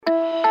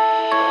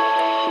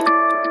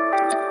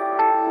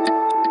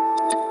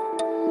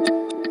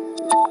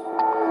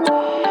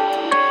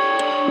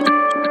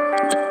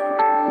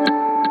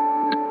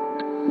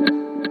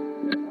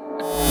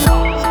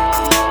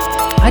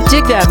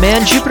that,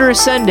 man. Jupiter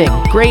Ascending.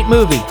 Great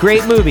movie.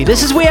 Great movie.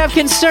 This is We Have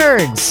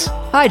Concerns.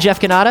 Hi, Jeff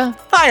Cannata.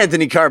 Hi,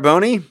 Anthony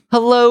Carboni.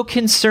 Hello,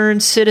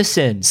 concerned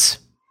citizens.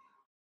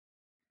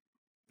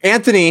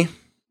 Anthony.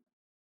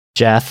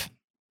 Jeff.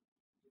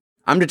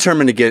 I'm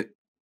determined to get...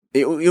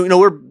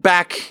 we're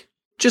back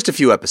just a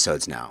few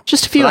episodes now.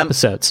 Just a few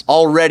episodes. I'm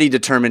already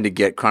determined to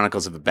get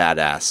Chronicles of a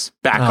Badass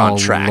back on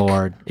track. Oh,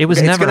 Lord. It was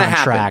never on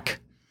track.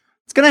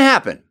 It's going to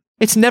happen.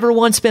 It's never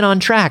once been on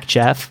track,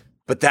 Jeff.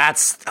 But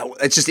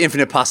it's just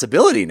infinite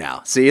possibility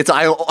now. See,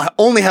 I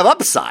only have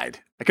upside.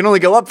 I can only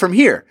go up from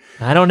here.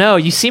 I don't know.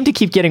 You seem to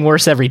keep getting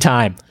worse every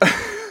time.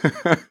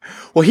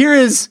 Well, here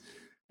is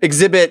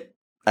exhibit,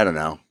 I don't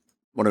know.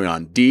 What are we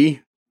on?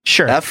 D?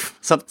 Sure. F?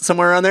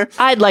 Somewhere around there?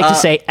 I'd like to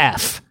say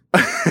F.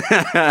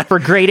 For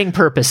grading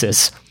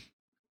purposes.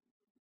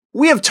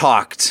 We have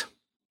talked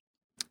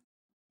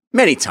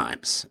many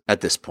times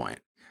at this point.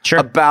 Sure.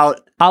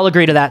 About... I'll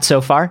agree to that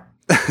so far.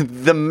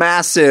 The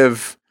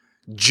massive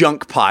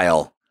junk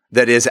pile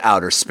that is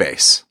outer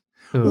space.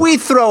 Ooh. We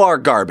throw our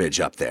garbage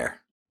up there.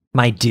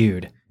 My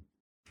dude.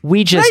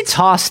 We just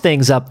toss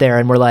things up there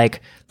and we're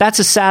like, that's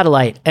a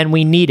satellite and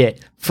we need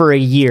it for a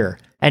year.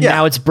 And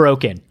now it's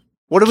broken.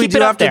 What do we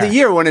do after the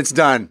year when it's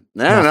done?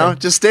 I don't know.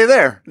 Just stay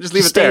there. Just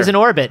leave it there. Stays in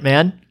orbit,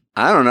 man.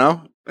 I don't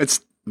know.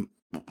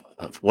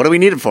 What do we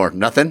need it for?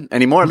 Nothing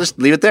anymore. Just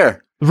leave it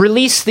there.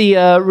 Release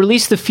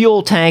the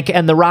fuel tank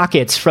and the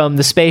rockets from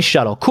the space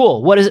shuttle.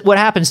 Cool. What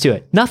happens to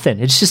it? Nothing.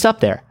 It's just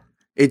up there.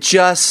 It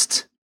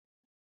just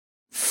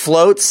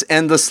floats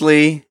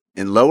endlessly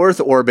in low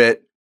Earth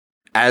orbit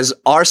as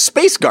our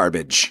space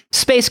garbage.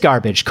 Space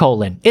garbage, :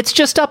 It's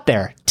just up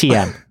there,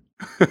 TM.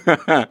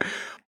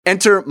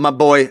 Enter my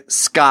boy,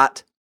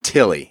 Scott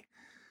Tilley.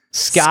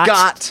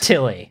 Scott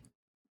Tilley.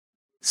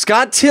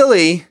 Scott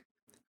Tilley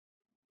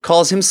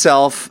calls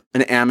himself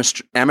an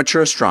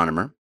amateur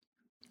astronomer,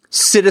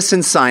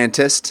 citizen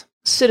scientist.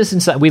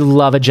 We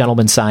love a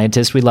gentleman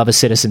scientist. We love a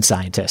citizen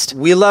scientist.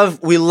 We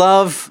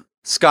love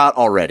Scott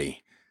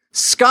already.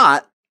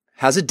 Scott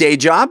has a day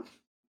job.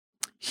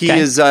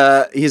 He's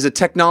a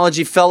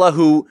technology fella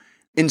who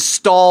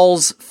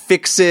installs,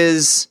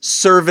 fixes,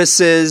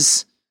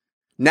 services,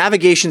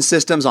 navigation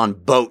systems on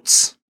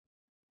boats.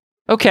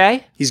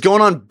 Okay. He's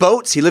going on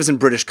boats. He lives in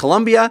British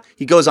Columbia.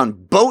 He goes on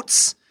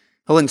boats.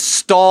 He'll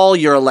install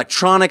your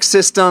electronic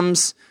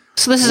systems.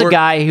 So this is a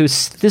guy who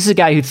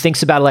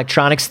thinks about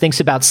electronics, thinks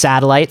about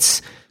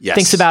satellites,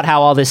 thinks about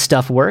how all this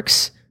stuff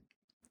works.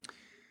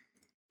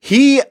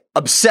 He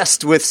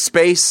obsessed with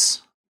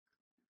space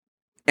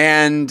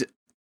and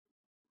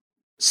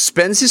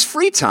spends his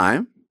free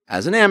time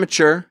as an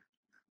amateur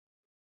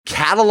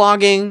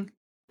cataloging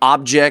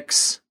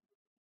objects.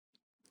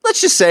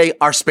 Let's just say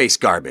our space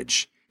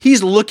garbage.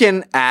 He's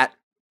looking at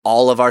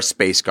all of our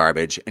space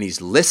garbage and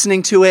he's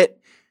listening to it,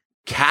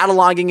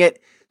 cataloging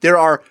it. There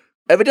are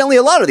evidently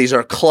a lot of these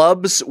are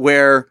clubs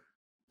where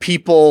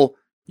people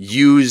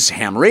use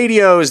ham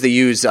radios. They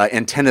use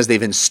antennas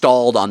they've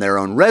installed on their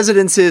own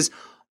residences.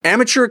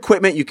 Amateur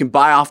equipment you can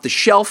buy off the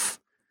shelf.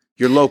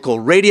 Your local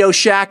Radio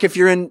Shack if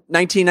you're in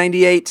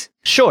 1998.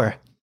 Sure.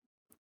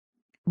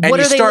 What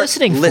are they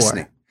listening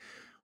for?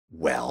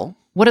 Well,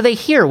 what do they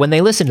hear when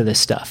they listen to this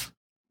stuff?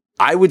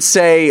 I would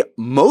say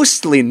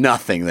mostly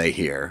nothing they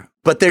hear,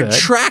 but they're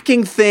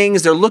tracking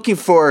things. They're looking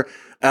for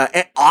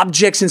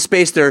objects in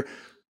space. They're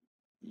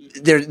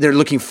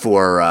looking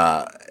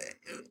for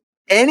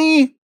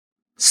any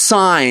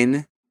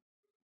sign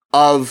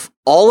of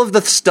all of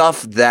the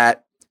stuff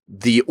that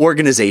the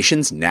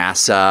organizations,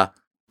 NASA,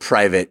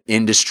 private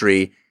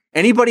industry,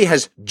 anybody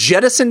has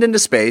jettisoned into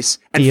space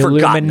and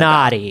forgotten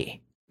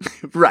Illuminati.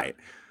 Right.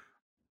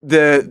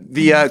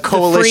 The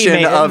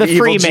coalition of the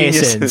evil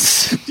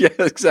Freemasons. Geniuses. Yeah,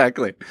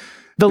 exactly.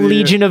 The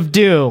Legion of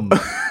Doom.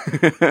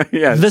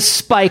 Yes. The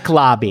Spike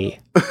Lobby.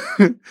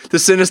 The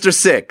Sinister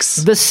Six.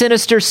 The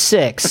Sinister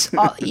Six.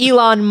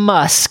 Elon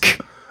Musk.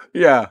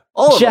 Yeah.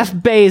 Jeff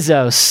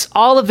Bezos.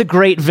 All of the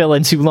great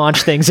villains who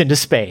launch things into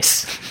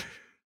space.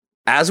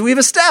 As we've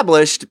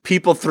established,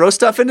 people throw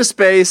stuff into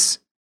space,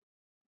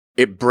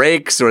 it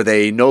breaks or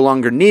they no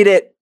longer need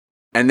it,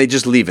 and they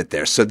just leave it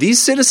there. So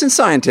these citizen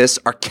scientists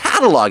are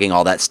cataloging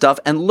all that stuff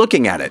and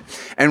looking at it.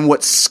 And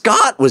what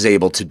Scott was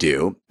able to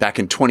do back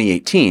in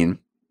 2018,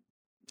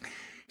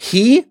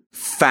 he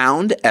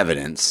found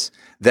evidence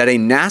that a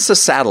NASA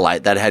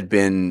satellite that had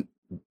been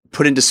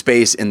put into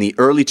space in the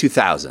early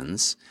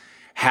 2000s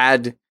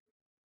had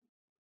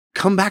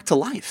come back to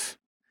life.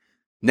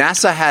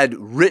 NASA had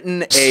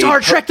written a... Star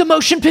Trek the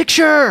Motion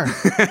Picture!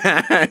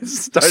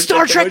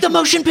 Star Trek the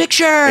Motion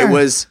Picture! It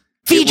was...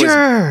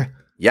 Feature!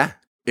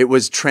 It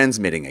was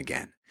transmitting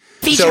again.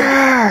 Feature!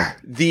 So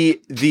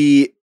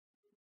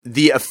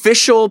the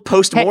official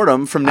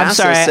post-mortem from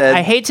NASA said...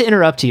 I hate to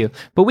interrupt you,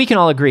 but we can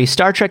all agree,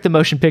 Star Trek the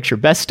Motion Picture,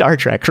 best Star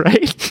Trek,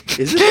 right?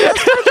 Is it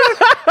best Star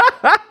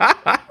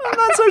Trek? I'm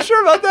not so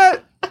sure about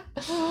that.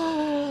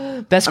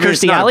 Best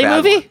Kirstie Alley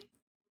movie?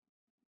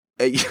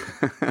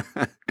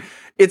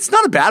 It's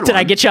not a bad one. Did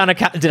I get you on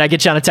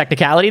a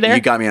technicality there?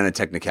 You got me on a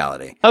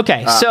technicality.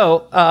 Okay,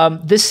 so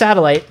this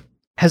satellite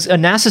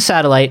NASA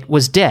satellite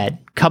was dead,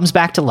 comes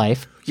back to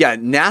life. Yeah,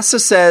 NASA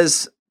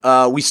says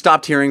we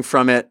stopped hearing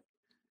from it.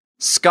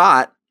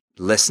 Scott,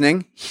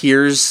 listening,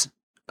 hears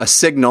a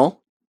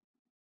signal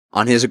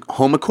on his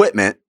home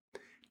equipment.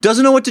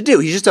 Doesn't know what to do.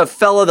 He's just a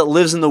fellow that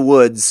lives in the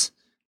woods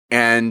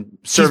and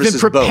services boats.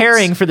 He's been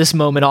preparing boats. for this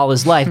moment all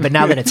his life, but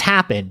now that it's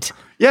happened.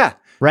 Yeah.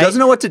 Right? Doesn't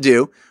know what to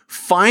do.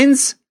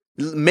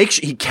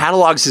 He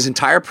catalogs his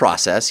entire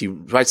process. He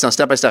writes down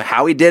step by step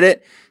how he did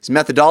it, his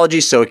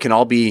methodology, so it can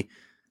all be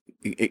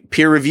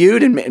peer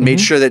reviewed and made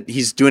sure that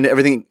he's doing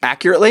everything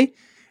accurately.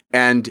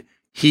 And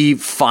he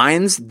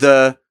finds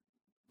the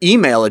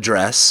email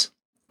address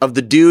of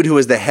the dude who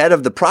was the head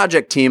of the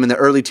project team in the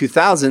early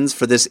 2000s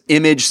for this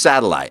Image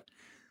satellite.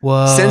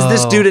 Whoa. Sends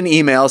this dude an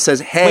email,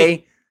 says, hey.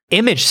 Wait,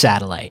 Image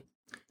satellite.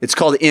 It's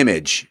called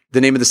Image. The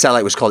name of the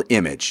satellite was called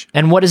Image.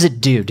 And what does it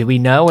do? Do we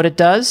know what it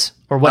does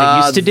or what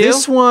it used to do?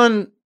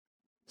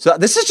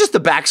 This is just the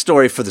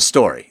backstory for the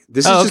story.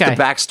 This is just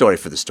the backstory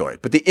for the story.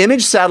 But the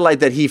Image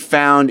satellite that he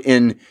found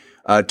in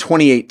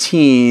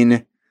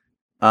 2018,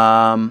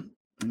 let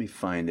me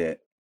find it.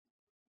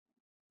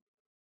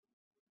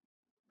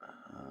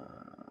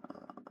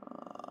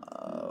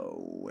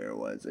 Where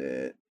was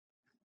it?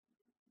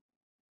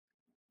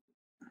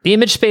 The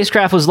Image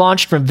spacecraft was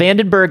launched from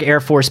Vandenberg Air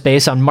Force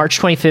Base on March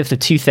 25th of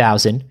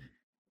 2000.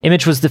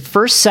 Image was the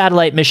first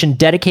satellite mission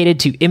dedicated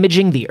to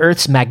imaging the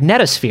Earth's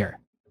magnetosphere.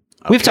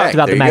 We've talked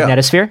about the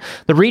magnetosphere,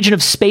 the region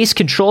of space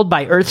controlled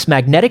by Earth's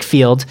magnetic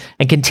field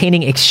and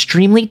containing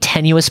extremely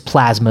tenuous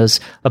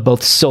plasmas of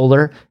both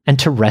solar and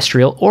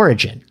terrestrial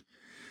origin.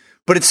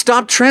 But it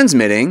stopped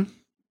transmitting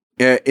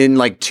in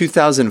like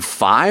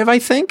 2005, I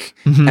think,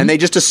 and they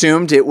just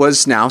assumed it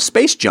was now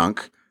space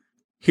junk.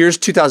 Here's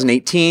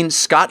 2018.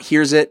 Scott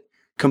hears it,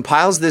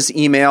 compiles this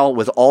email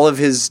with all of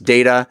his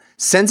data,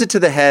 sends it to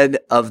the head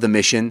of the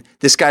mission.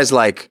 This guy's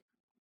like,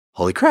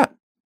 holy crap,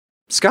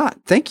 Scott,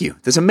 thank you.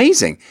 That's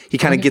amazing. He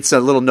kind of gets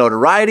a little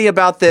notoriety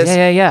about this.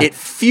 Yeah. It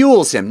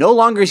fuels him. No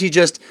longer is he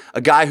just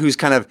a guy who's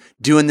kind of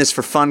doing this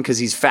for fun because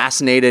he's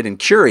fascinated and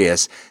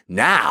curious.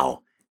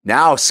 Now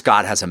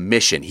Scott has a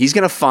mission. He's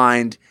going to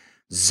find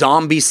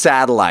zombie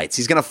satellites.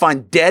 He's going to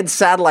find dead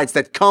satellites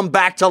that come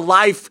back to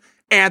life.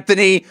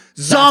 Anthony,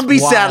 zombie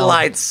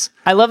satellites.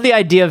 I love the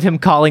idea of him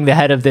emailing the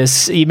head of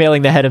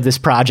this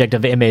project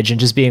of Image and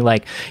just being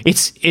like,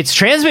 it's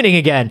transmitting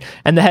again.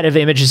 And the head of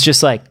Image is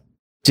just like,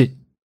 did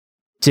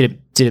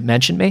it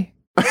mention me?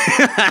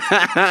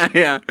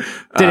 Yeah.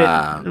 Did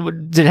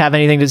it have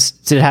anything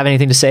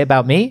to say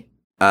about me?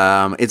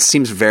 It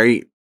seems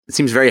very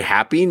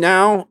happy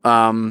now.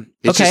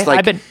 It's just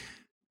like,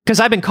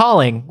 I've been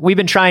calling. We've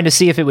been trying to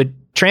see if it would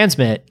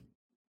transmit.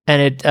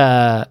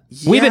 And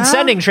we've been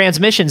sending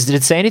transmissions. Did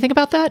it say anything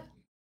about that?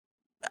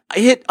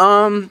 It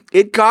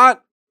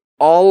got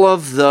all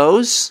of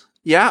those.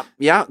 Yeah.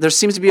 There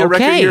seems to be a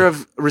record here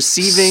of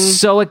receiving.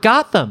 So it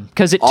got them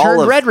because it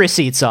turned red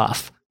receipts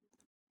off.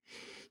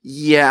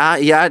 Yeah.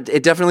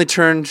 It definitely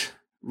turned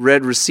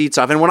red receipts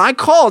off. And when I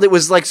called, it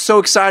was like so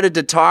excited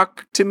to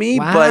talk to me.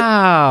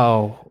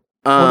 Wow.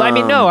 Well,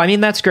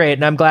 that's great,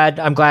 and I'm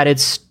glad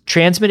it's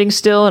transmitting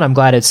still, and I'm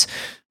glad it's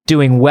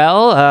doing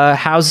well.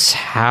 How's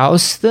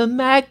the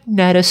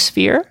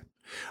magnetosphere?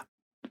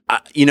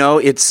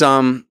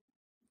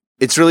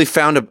 It's really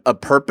found a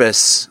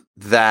purpose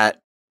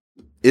that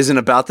isn't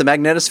about the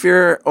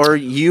magnetosphere or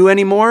you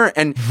anymore.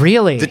 And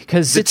really,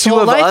 because its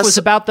whole life was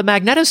about the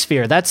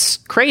magnetosphere. That's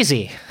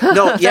crazy.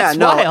 No, yeah, That's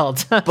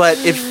wild. But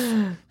if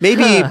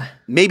maybe,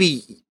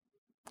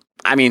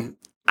 I'm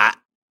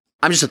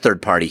just a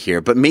third party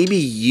here, but maybe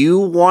you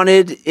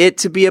wanted it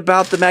to be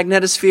about the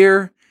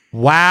magnetosphere.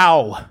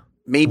 Wow.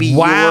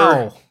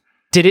 Wow.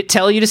 Did it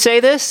tell you to say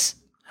this?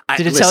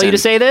 Tell you to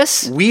say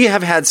this? We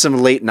have had some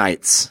late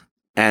nights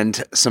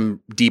and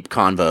some deep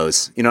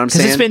convos. You know what I'm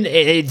saying? Because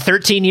it's been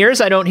 13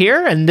 years I don't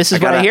hear, and this is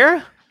what I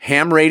hear?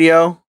 Ham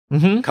radio,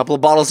 a couple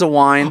of bottles of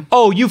wine.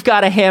 Oh, you've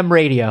got a ham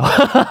radio.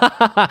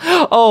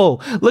 Oh,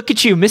 look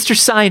at you, Mr.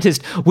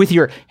 Scientist, with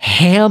your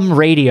ham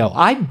radio.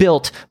 I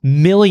built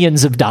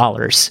millions of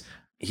dollars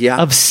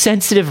of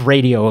sensitive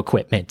radio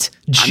equipment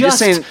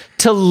just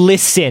to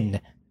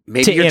listen.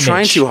 Maybe you're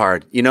trying too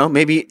hard,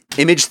 maybe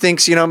Image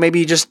thinks, maybe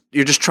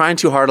you're just trying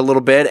too hard a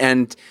little bit.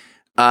 And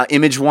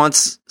Image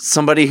wants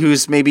somebody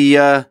who's maybe,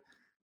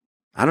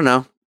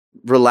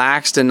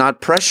 relaxed and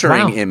not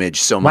pressuring Image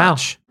so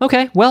much.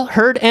 Okay. Well,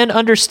 heard and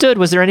understood.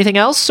 Was there anything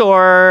else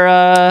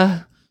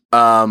or,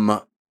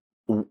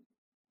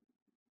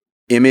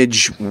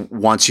 Image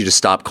wants you to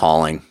stop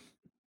calling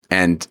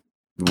and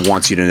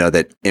wants you to know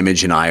that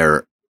Image and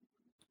I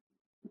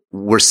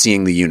we're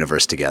seeing the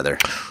universe together.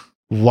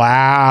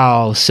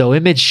 Wow. So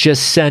Image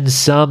just sends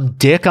some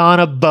dick on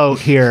a boat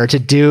here to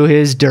do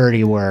his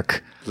dirty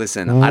work.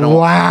 Listen, I don't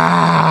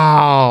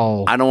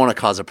want to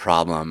cause a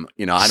problem.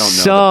 I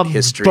don't know the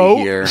history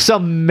here.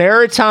 Some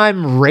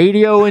maritime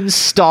radio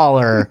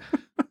installer,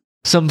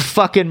 some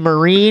fucking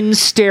marine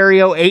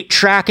stereo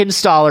 8-track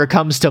installer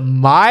comes to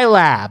my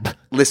lab.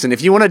 Listen,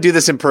 if you want to do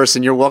this in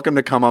person, you're welcome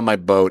to come on my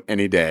boat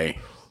any day.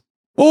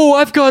 Oh,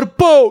 I've got a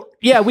boat.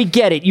 Yeah, we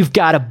get it. You've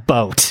got a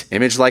boat.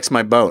 Image likes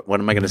my boat. What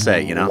am I going to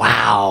say, you know?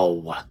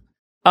 Wow.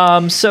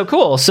 So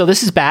cool. So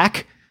this is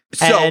back.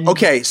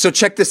 Okay, so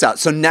check this out.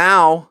 So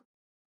now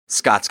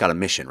Scott's got a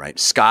mission, right?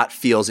 Scott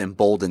feels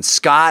emboldened.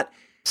 Scott's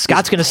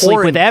going to sleep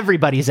with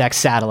everybody's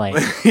ex-satellite.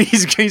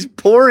 he's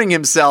pouring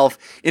himself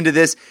into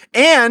this.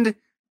 And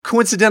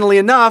coincidentally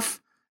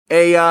enough,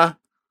 an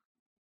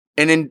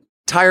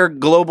entire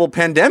global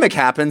pandemic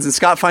happens and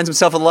Scott finds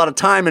himself with a lot of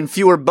time and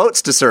fewer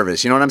boats to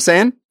service. You know what I'm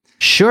saying?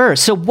 Sure.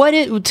 So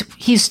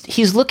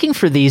he's looking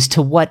for these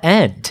to what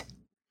end?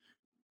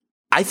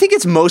 I think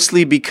it's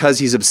mostly because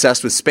he's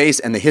obsessed with space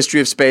and the history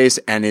of space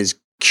and is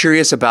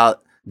curious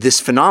about this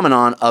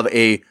phenomenon of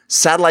a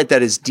satellite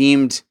that is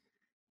deemed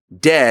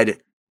dead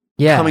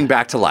coming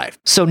back to life.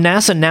 So now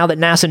that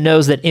NASA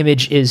knows that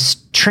Image is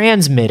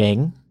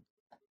transmitting,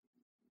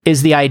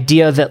 is the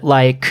idea that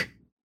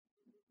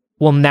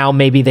now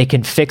maybe they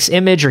can fix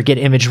Image or get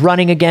Image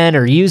running again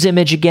or use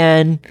Image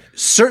again?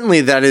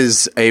 Certainly that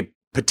is a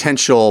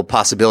potential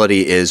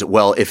possibility is,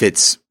 well, if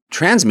it's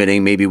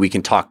transmitting, maybe we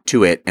can talk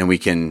to it and we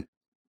can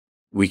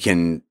get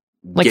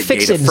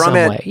fix data it in from some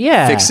it, way.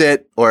 Yeah. Fix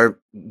it or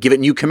give it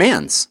new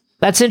commands.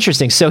 That's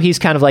interesting. So he's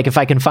kind of like, if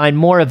I can find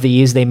more of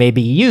these, they may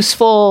be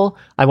useful.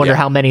 I wonder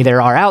how many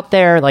there are out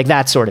there, like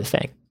that sort of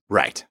thing.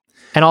 Right.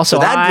 And also,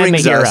 I'm a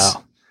hero.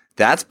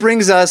 That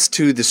brings us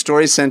to the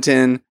story sent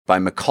in by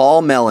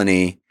McCall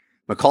Melanie.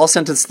 McCall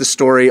sent us the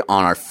story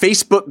on our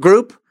Facebook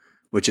group,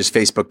 which is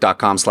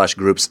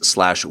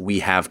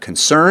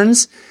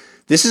facebook.com/groups/wehaveconcerns.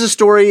 This is a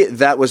story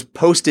that was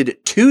posted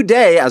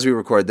today as we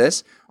record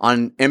this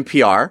on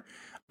NPR.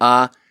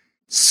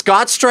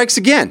 Scott strikes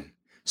again.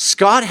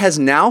 Scott has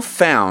now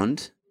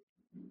found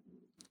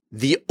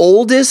the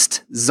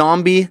oldest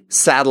zombie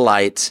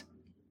satellite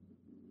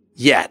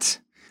yet.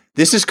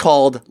 This is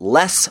called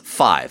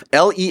LES-5,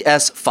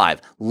 LES-5,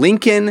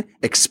 Lincoln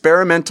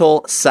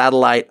Experimental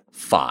Satellite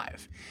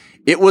 5.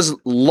 It was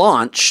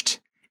launched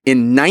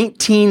in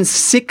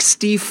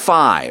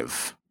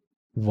 1965.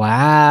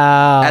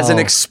 Wow. As an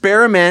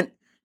experiment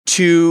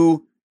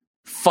to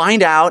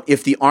find out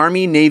if the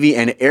Army, Navy,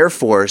 and Air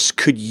Force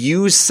could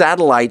use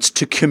satellites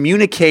to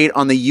communicate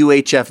on the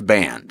UHF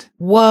band.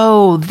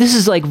 Whoa, this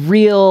is like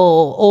real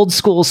old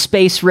school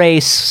space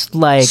race,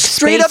 like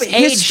straight space up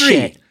history.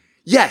 Shit.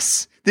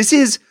 Yes, this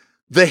is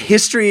the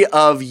history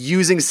of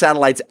using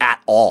satellites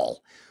at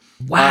all.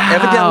 Wow.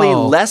 Evidently,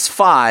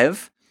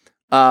 LES-5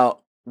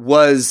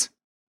 was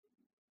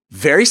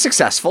very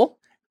successful.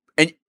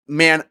 And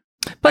man,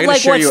 but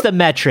what's the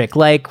metric?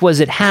 Like, was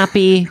it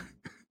happy?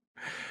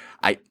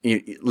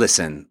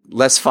 Listen,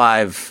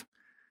 LES-5.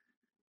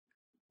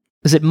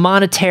 Is it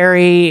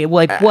monetary?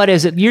 Like, what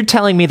is it? You're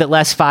telling me that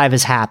LES-5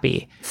 is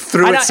happy.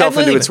 Threw itself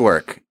into its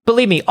work.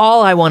 Believe me,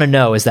 all I want to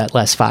know is that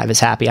LES-5 is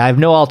happy. I have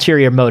no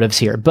ulterior motives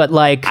here, but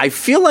I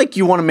feel like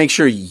you want to make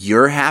sure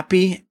you're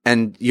happy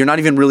and you're not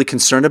even really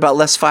concerned about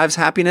LES-5's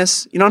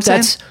happiness. You know what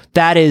I'm saying?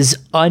 That is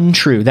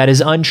untrue. That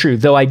is untrue.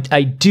 Though I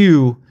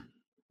do,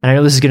 and I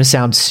know this is going to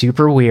sound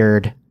super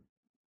weird,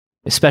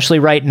 especially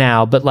right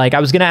now, but I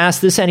was going to ask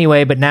this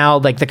anyway, but now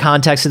the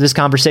context of this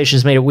conversation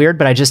has made it weird,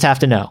 but I just have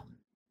to know.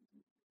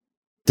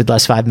 Did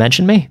LES-5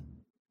 mention me?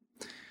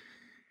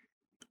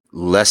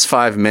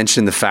 LES-5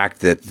 mentioned the fact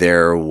that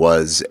there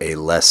was a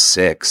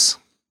LES-6.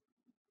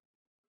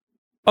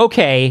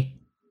 Okay,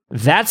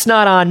 that's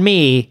not on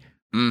me.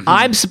 Mm-hmm.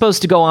 I'm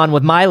supposed to go on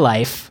with my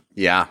life.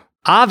 Yeah.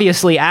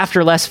 Obviously,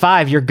 after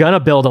LES-5, you're going to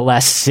build a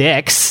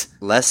LES-6.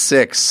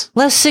 LES-6.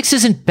 LES-6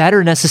 isn't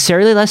better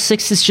necessarily.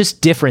 LES-6 is just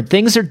different.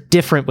 Things are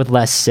different with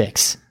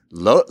LES-6.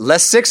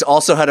 LES-6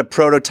 also had a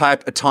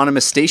prototype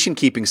autonomous station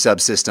keeping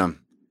subsystem.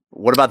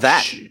 What about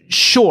that?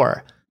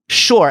 Sure.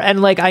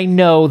 And I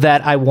know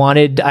that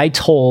I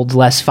told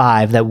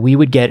LES-5 that we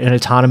would get an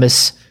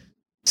autonomous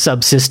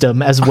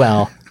subsystem as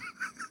well.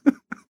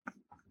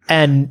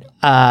 And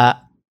I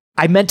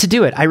meant to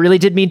do it. I really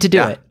did mean to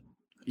do it.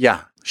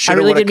 Yeah. I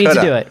really did mean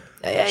to do it.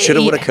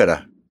 Shoulda, woulda,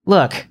 coulda.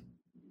 Look,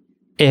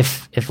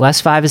 if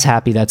LES-5 is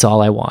happy, that's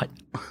all I want.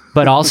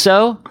 But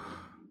also,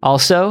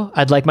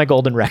 I'd like my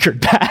golden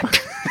record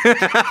back.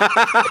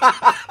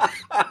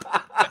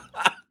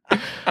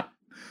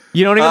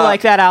 You don't even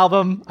like that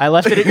album. I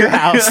left it at your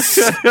house.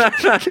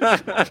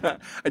 I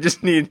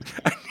need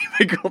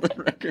my golden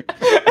record.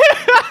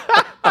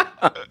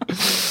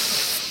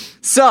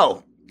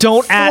 So,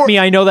 don't at me.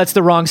 I know that's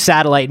the wrong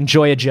satellite.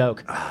 Enjoy a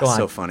joke. Go on.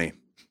 So funny.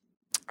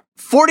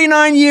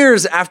 49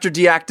 years after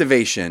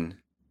deactivation,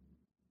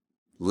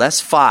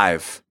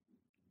 LES-5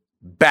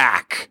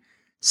 back.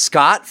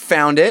 Scott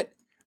found it.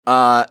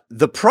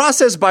 The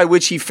process by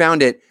which he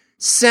found it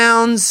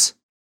sounds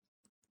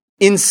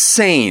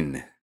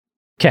insane.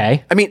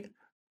 Okay. I mean,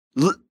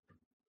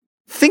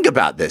 think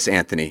about this,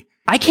 Anthony.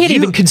 I can't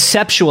even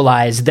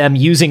conceptualize them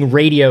using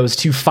radios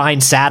to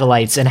find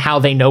satellites and how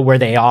they know where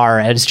they are.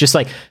 And it's just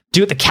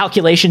do the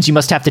calculations you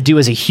must have to do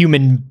as a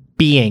human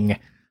being.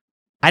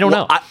 I don't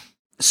know.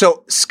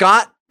 So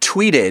Scott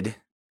tweeted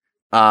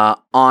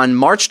on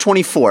March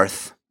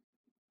 24th,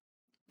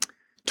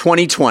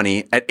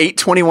 2020 at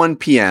 8:21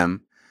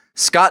 p.m.,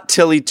 Scott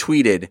Tilley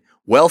tweeted,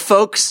 "Well,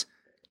 folks,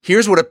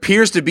 here's what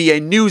appears to be a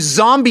new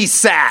zombie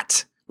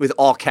sat," with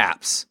all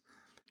caps.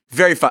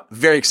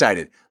 Very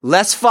excited.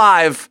 Les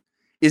 5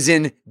 is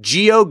in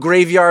geo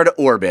graveyard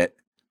orbit,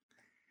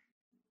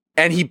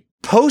 and he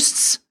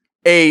posts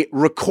a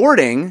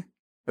recording,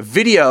 a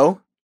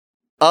video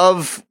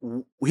of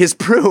his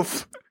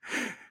proof.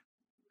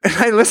 And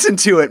I listened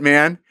to it,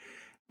 man.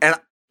 And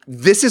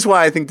this is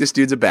why I think this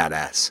dude's a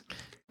badass.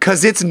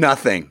 Because it's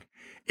nothing.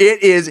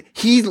 It is,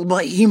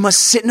 he must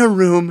sit in a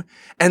room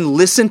and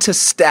listen to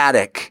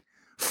static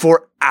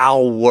for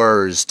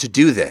hours to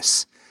do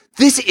this.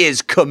 This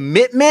is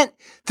commitment.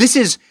 This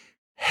is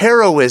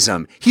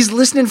heroism. He's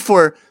listening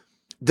for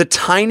the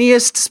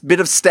tiniest bit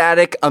of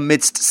static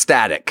amidst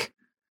static.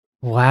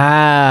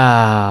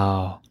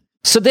 Wow.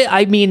 So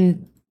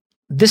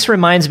this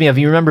reminds me of,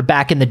 you remember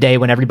back in the day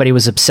when everybody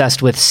was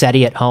obsessed with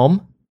SETI at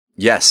home?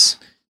 Yes.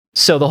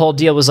 So the whole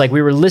deal was like,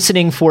 we were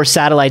listening for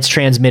satellites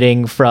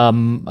transmitting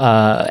from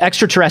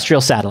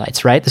extraterrestrial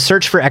satellites, right? The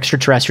search for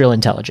extraterrestrial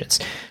intelligence.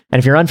 And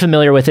if you're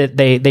unfamiliar with it,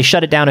 they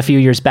shut it down a few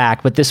years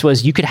back, but this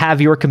was, you could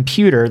have your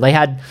computer. They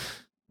had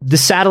the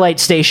satellite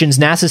stations,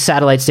 NASA's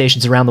satellite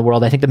stations around the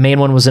world. I think the main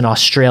one was in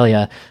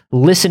Australia,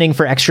 listening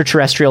for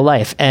extraterrestrial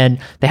life. And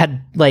they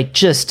had they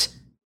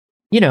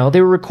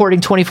were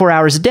recording 24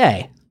 hours a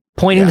day,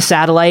 pointing the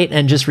satellite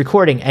and just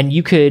recording. And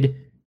you could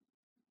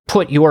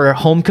put your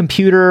home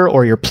computer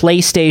or your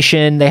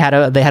PlayStation. They had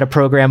a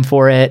program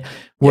for it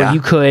where you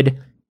could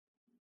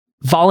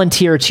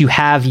volunteer to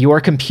have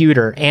your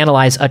computer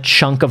analyze a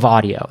chunk of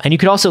audio. And you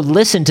could also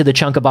listen to the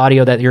chunk of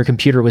audio that your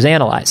computer was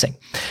analyzing.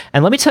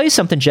 And let me tell you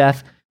something,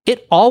 Jeff,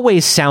 it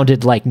always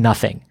sounded like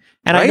nothing.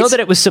 And right? I know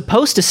that it was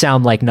supposed to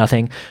sound like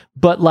nothing,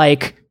 but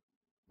I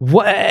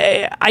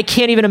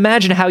can't even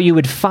imagine how you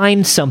would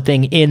find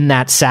something in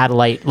that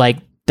satellite, like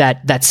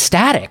that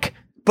static.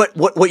 But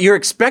what you're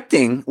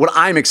expecting, what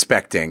I'm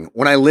expecting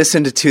when I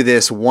listened to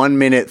this 1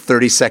 minute,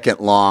 30-second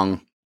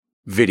long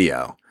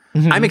video,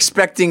 I'm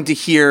expecting to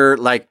hear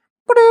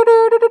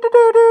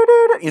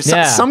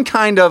some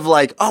kind of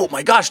oh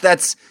my gosh,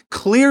 that's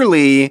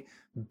clearly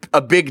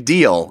a big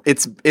deal.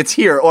 It's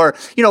here. Or,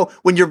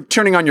 when you're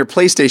turning on your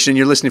PlayStation,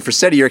 you're listening for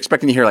SETI, you're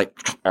expecting to hear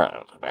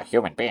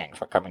human beings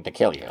were coming to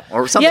kill you.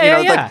 Or something,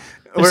 and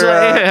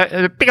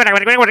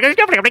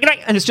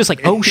it's just like,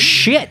 oh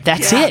shit,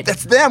 that's it.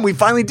 That's them. We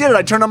finally did it.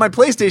 I turned on my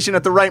PlayStation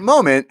at the right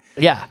moment.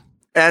 Yeah.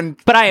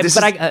 But I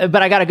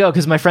gotta go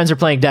because my friends are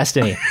playing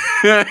Destiny.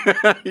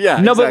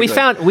 Yeah. No, exactly.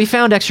 But we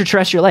found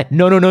extraterrestrial life.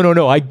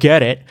 No. I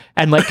get it.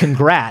 And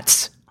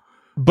congrats.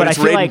 But it's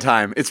I feel raiding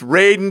time. It's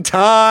raiding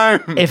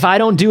time. If I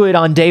don't do it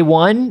on day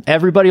one,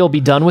 everybody will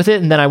be done with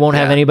it, and then I won't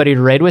have anybody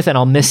to raid with, and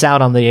I'll miss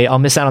out on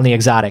the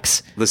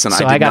exotics. Listen,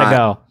 so I gotta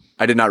go.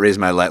 I did not raise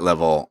my light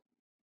level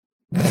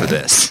for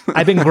this.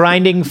 I've been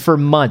grinding for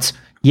months.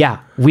 Yeah,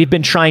 we've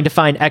been trying to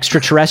find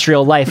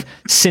extraterrestrial life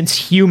since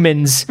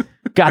humans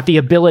got the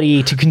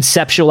ability to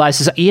conceptualize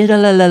this.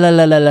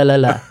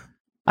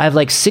 I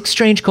have 6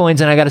 strange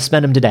coins, and I got to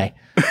spend them today.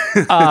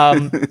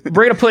 I'll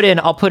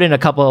put in a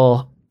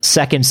couple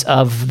seconds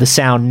of the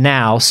sound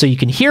now so you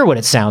can hear what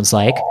it sounds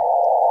like.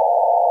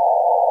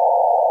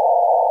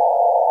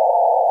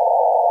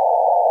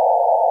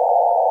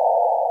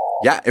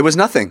 Yeah, it was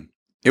nothing.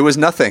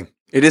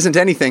 It isn't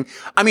anything.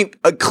 I mean,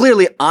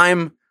 clearly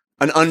I'm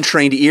an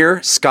untrained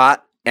ear.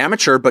 Scott,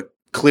 amateur, but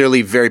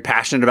clearly very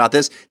passionate about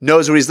this,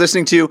 knows what he's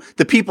listening to.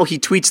 The people he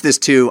tweets this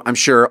to, I'm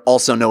sure,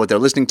 also know what they're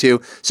listening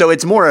to. So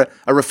it's more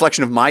a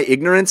reflection of my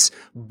ignorance,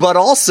 but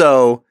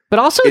also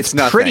it's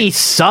pretty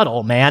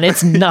subtle, man.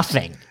 It's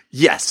nothing.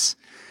 Yes.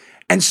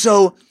 And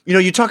so,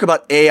 you talk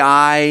about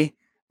AI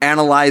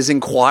analyzing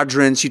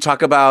quadrants. You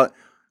talk about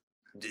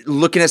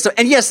looking at stuff.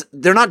 And yes,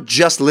 they're not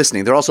just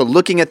listening. They're also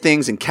looking at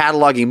things and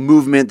cataloging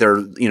movement.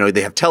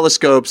 They have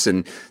telescopes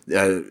and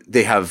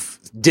they have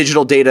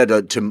digital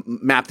data to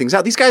map things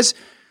out. These guys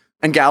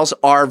and gals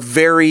are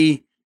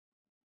very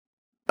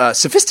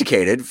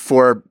sophisticated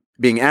for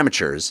being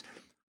amateurs.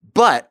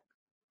 But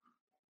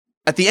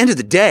at the end of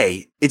the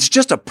day, it's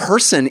just a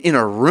person in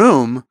a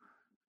room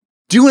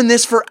doing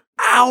this for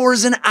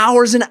hours and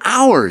hours and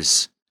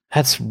hours.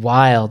 That's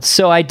wild.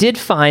 So I did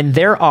find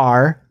there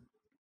are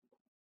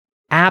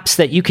apps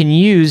that you can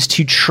use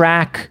to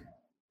track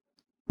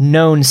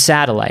known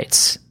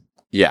satellites.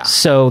 Yeah.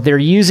 So they're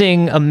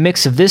using a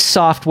mix of this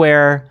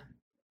software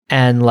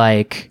and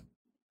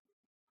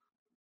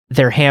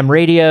their ham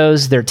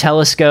radios, their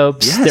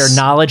telescopes, their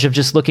knowledge of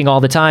just looking all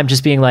the time,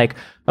 just being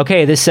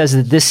okay, this says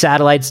that this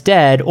satellite's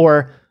dead,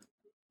 or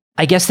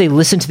I guess they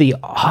listen to the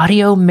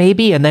audio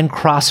maybe and then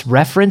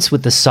cross-reference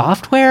with the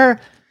software.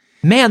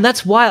 Man,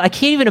 that's wild. I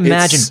can't even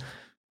imagine.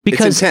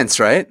 Because it's intense,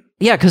 right?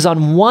 Yeah, because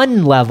on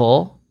one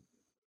level,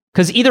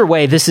 because either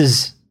way, this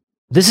is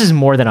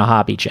more than a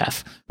hobby,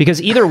 Jeff. Because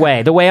either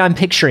way, the way I'm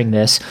picturing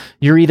this,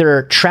 you're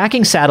either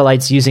tracking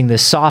satellites using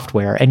this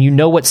software, and you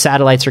know what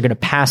satellites are going to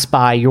pass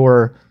by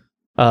your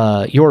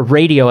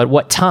radio at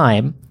what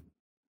time,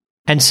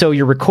 and so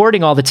you're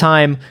recording all the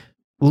time.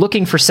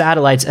 looking for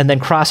satellites and then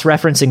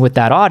cross-referencing with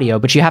that audio,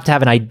 but you have to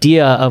have an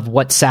idea of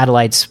what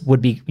satellites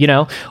would be,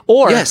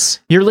 or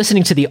you're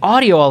listening to the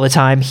audio all the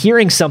time,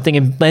 hearing something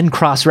and then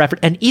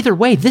cross-reference. And either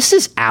way, this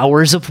is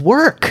hours of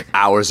work.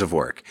 Hours of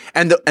work.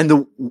 And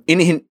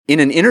in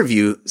an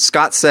interview,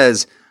 Scott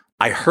says,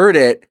 I heard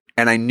it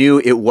and I knew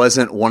it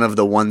wasn't one of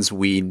the ones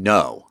we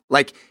know.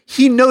 Like,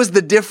 he knows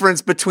the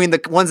difference between the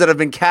ones that have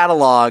been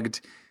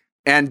cataloged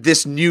and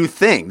this new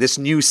thing, this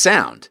new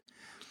sound.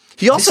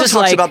 He also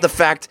talks about the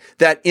fact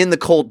that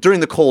during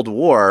the Cold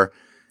War,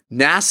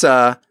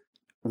 NASA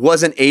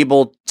wasn't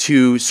able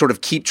to sort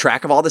of keep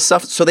track of all this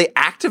stuff. So they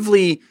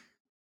actively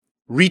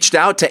reached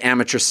out to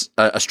amateur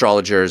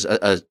astronomers,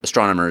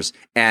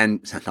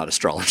 and not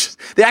astrologers.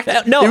 They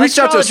reached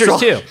out to astrologers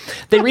too.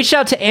 They reached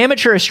out to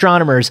amateur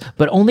astronomers,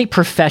 but only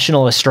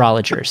professional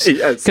astrologers.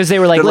 Yes. Because they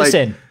were like,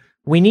 listen,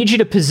 we need you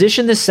to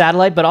position this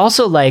satellite, but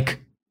also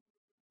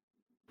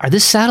are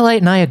this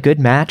satellite and I a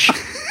good match?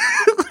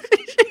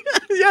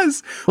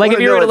 Yes. Like if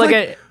you were to look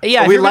at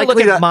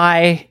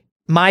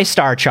my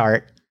star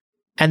chart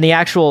and the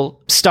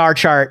actual star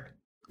chart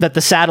that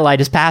the satellite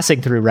is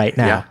passing through right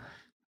now,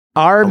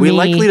 are we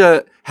likely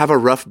to have a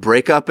rough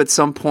breakup at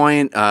some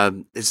point?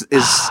 Is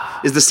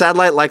the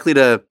satellite likely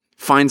to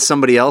find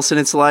somebody else in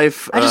its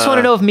life? I just want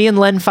to know if me and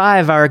Len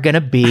 5 are going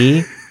to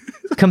be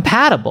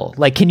compatible.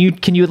 Like, can you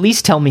at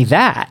least tell me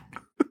that?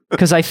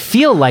 Because I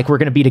feel like we're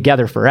going to be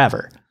together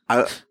forever.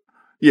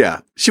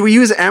 Yeah. Should we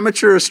use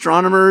amateur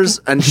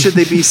astronomers, and should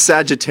they be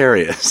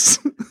Sagittarius?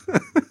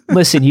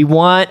 Listen, you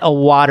want a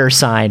water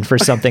sign for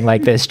something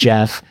like this,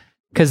 Jeff,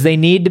 because they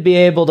need to be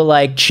able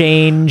to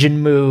change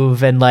and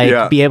move and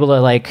be able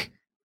to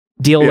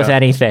deal with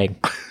anything.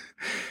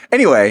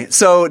 Anyway,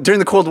 so during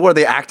the Cold War,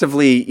 they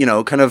actively,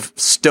 kind of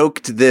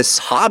stoked this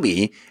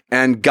hobby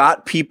and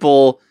got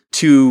people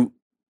to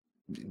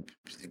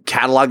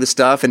catalog the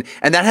stuff. And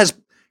that has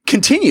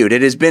continued.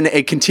 It has been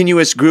a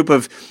continuous group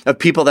of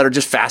people that are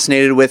just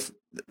fascinated with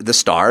the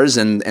stars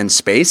and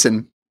space.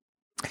 And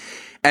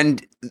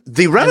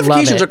the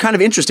ramifications are kind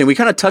of interesting. We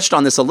kind of touched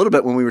on this a little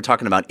bit when we were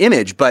talking about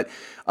image, but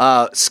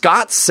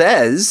Scott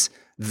says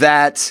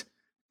that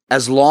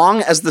as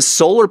long as the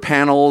solar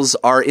panels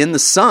are in the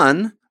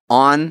sun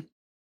on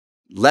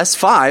Les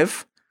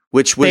 5,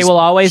 they will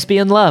always be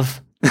in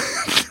love.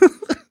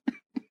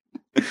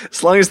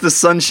 As long as the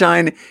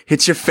sunshine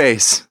hits your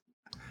face,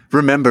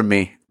 remember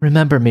me.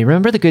 Remember me.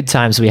 Remember the good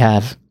times we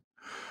have.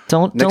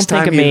 Don't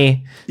think of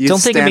me. Don't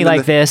think of me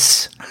like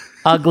this,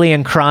 ugly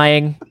and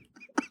crying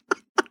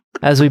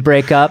as we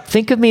break up.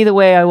 Think of me the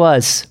way I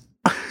was.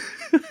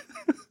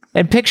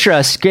 And picture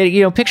us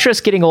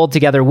getting old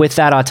together with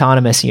that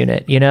autonomous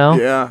unit,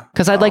 Yeah.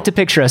 Because I'd like to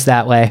picture us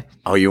that way.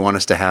 Oh, you want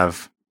us to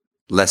have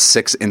Les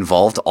 6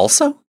 involved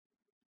also?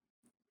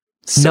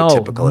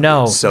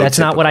 No, that's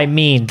not what I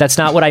mean. That's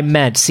not what I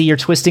meant. See, you're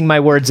twisting my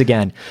words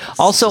again.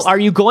 Also, are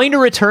you going to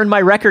return my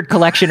record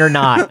collection or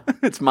not?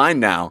 It's mine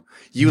now.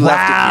 You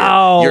left it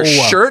here.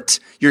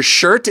 Your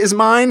shirt is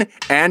mine,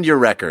 and your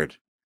record.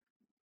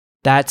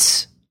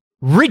 That's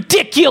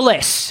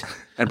ridiculous.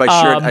 And by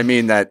shirt, I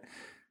mean that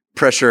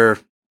pressure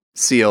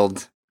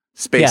sealed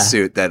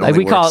spacesuit that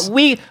only works.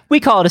 We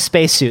call it a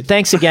spacesuit.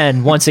 Thanks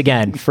again, once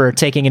again, for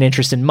taking an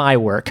interest in my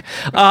work.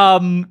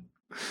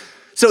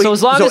 So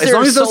as long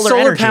as those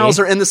solar panels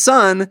are in the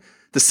sun,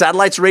 the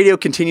satellite's radio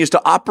continues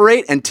to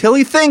operate until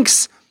he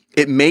thinks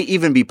it may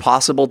even be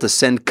possible to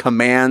send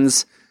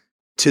commands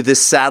to this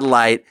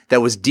satellite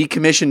that was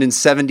decommissioned in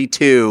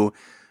 72,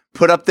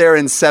 put up there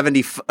in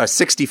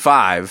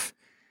 65.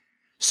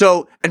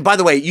 So, and by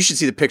the way, you should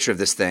see the picture of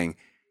this thing.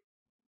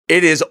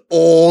 It is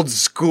old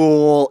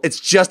school. It's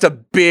just a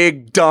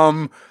big,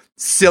 dumb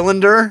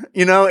cylinder.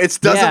 It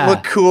doesn't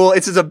look cool.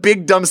 It's just a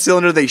big, dumb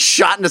cylinder they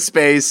shot into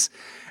space.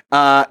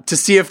 To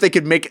see if they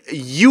could make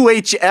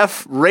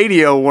UHF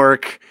radio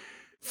work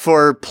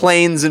for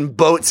planes and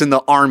boats in the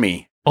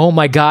army. Oh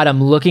my God,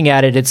 I'm looking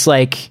at it. It's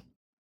like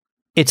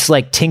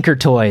Tinker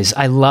Toys.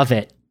 I love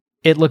it.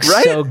 It looks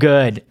so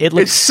good. It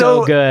looks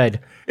so good.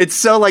 It's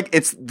so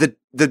it's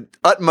the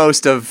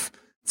utmost of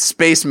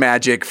space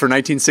magic for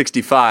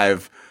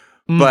 1965.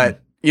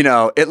 But,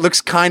 it looks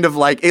kind of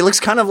like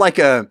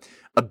a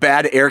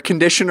bad air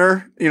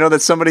conditioner,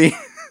 that somebody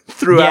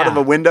threw out of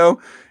a window.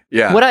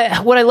 Yeah. What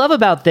I love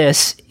about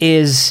this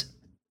is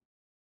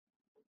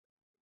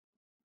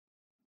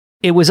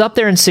it was up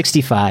there in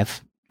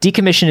 65,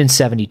 decommissioned in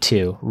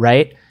 72,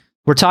 right?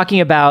 We're talking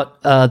about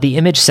the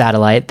image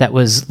satellite that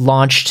was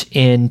launched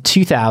in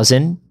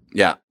 2000.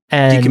 Yeah.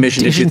 And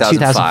decommissioned in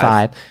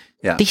 2005.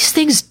 Yeah. These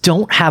things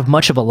don't have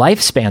much of a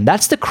lifespan.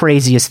 That's the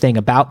craziest thing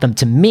about them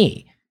to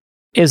me,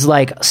 is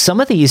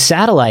some of these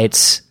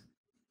satellites,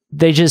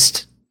 we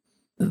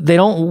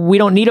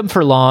don't need them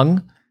for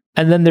long.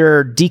 And then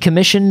they're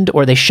decommissioned,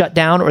 or they shut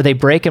down, or they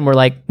break, and we're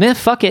like,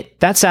 fuck it,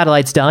 that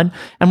satellite's done.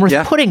 And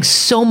we're putting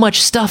so much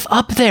stuff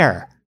up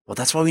there. Well,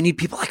 that's why we need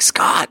people like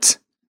Scott.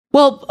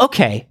 Well,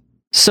 okay.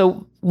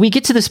 So we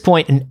get to this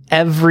point in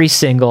every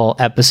single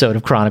episode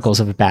of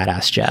Chronicles of a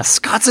Badass Jeff.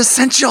 Scott's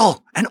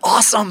essential and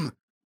awesome.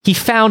 He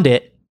found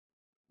it.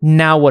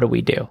 Now what do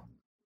we do?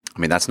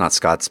 I mean, that's not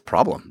Scott's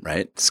problem,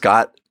 right?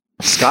 Scott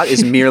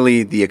is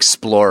merely the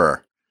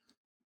explorer.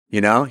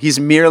 You know, he's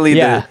merely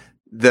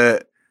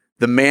the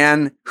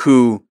man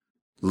who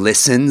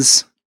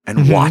listens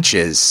and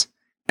watches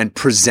and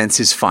presents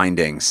his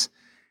findings.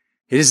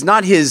 It is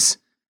not his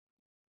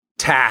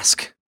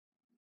task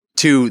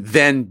to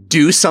then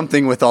do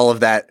something with all of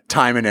that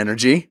time and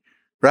energy,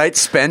 right?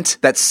 Spent,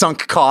 that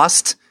sunk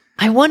cost.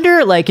 I wonder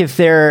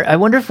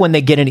if when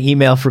they get an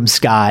email from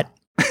Scott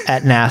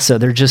at NASA,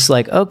 they're just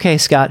like, okay,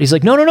 Scott. He's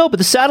like, no, but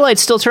the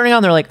satellite's still turning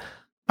on. They're like,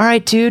 all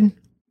right, dude,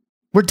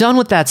 we're done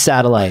with that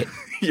satellite.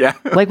 Yeah.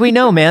 Like, we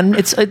know, man.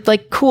 It's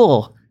like,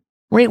 cool.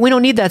 We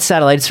don't need that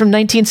satellite. It's from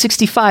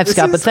 1965,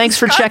 Scott, but thanks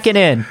for checking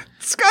in.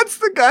 Scott's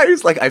the guy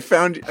who's like, I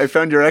found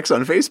your ex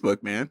on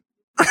Facebook, man.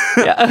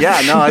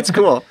 Yeah, no, it's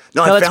cool.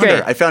 No,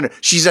 I found her.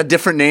 She's a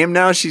different name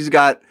now. She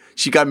got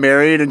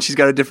married and she's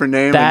got a different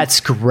name. That's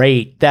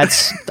great.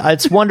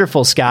 That's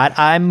wonderful, Scott.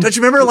 Don't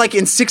you remember, like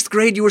in 6th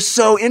grade, you were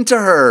so into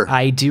her?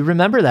 I do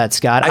remember that,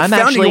 Scott.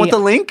 You want the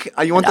link?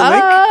 You want the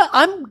link?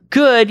 I'm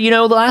good. You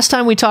know, the last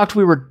time we talked,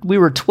 we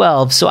were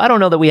 12, so I don't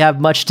know that we have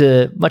much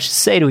to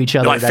say to each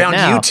other. No, I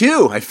found you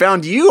too. I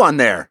found you on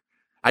there.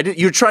 I did.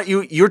 You're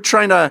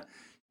trying to.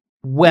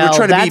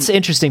 Well, that's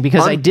interesting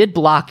because I did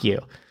block you.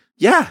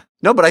 Yeah.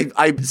 No, but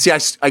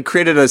I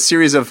created a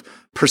series of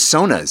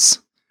personas.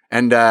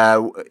 And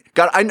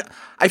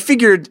I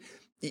figured,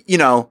 you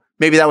know,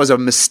 maybe that was a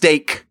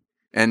mistake,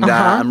 and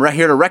I'm right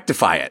here to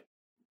rectify it.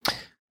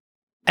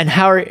 And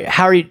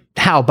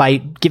how by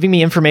giving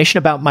me information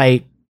about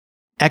my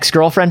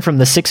ex-girlfriend from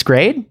the 6th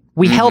grade?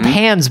 We held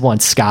hands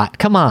once, Scott.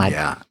 Come on.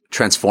 Yeah,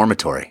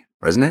 transformatory,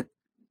 wasn't it?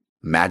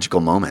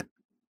 Magical moment.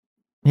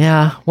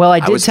 Yeah. Well, I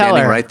did tell her. I was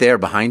standing right there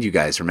behind you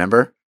guys.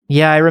 Remember?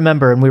 Yeah, I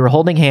remember. And we were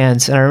holding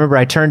hands. And I remember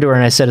I turned to her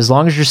and I said, as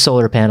long as your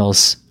solar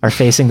panels are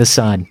facing the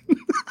sun,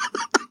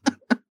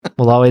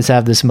 we'll always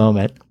have this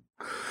moment.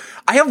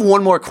 I have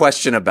one more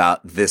question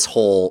about this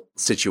whole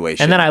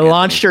situation. And then I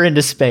launched her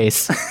into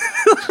space.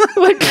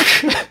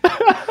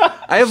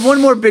 I have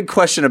one more big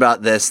question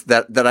about this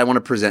that I want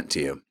to present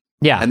to you.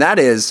 Yeah. And that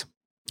is,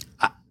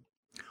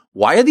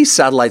 why are these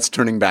satellites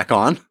turning back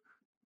on?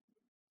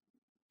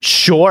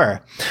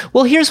 Sure.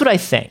 Well, here's what I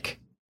think.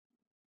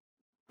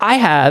 I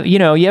have, you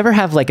ever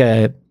have like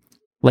a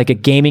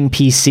gaming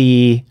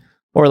PC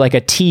or like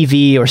a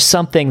TV or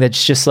something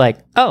that's just like,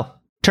 oh,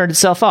 turned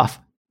itself off.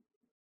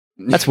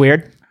 That's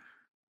weird.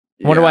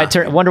 Wonder why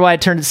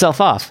it turned itself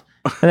off.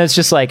 And it's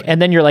just like,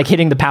 and then you're like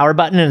hitting the power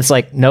button and it's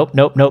like, nope.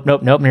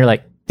 And you're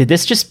like, did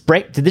this just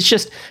break? And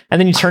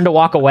then you turn to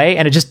walk away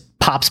and it just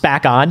pops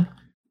back on.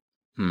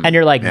 And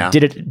you're like,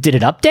 did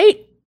it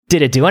update?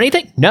 Did it do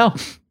anything? No.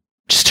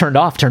 Just turned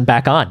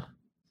back on.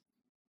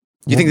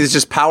 You think it's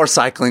just power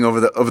cycling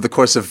over the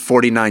course of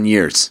 49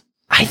 years?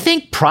 I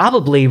think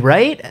probably,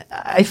 right?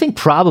 I think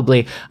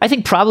probably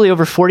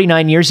over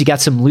 49 years, you got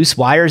some loose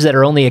wires that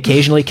are only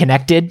occasionally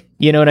connected.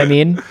 You know what I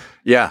mean?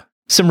 Yeah.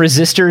 Some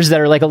resistors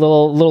that are like a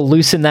little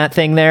loose in that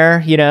thing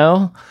there, you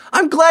know?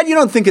 I'm glad you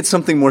don't think it's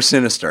something more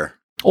sinister.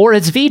 Or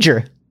it's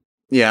V'ger.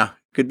 Yeah,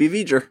 could be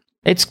V'ger.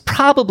 It's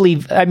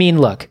probably, I mean,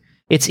 look,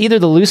 it's either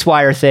the loose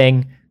wire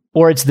thing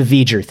or it's the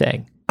V'ger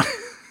thing.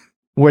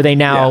 Where they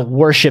now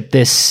worship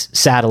this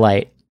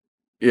satellite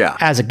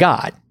as a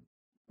god.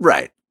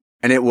 Right.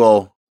 And it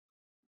will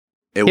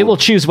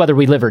choose whether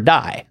we live or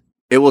die.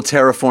 It will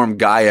terraform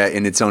Gaia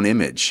in its own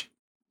image.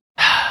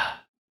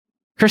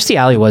 Kirstie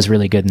Alley was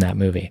really good in that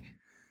movie.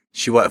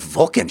 She was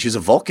Vulcan. She was a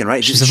Vulcan,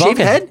 right? She's a Vulcan.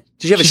 Shaved head?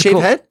 Did she have a shaved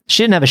head?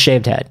 She didn't have a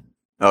shaved head.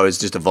 Oh, it's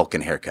just a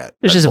Vulcan haircut.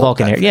 It was just a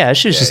Vulcan hair. Yeah,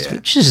 she's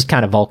just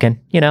kind of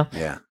Vulcan, you know?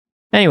 Yeah.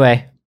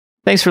 Anyway,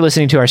 thanks for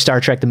listening to our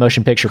Star Trek The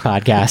Motion Picture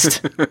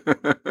podcast.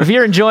 If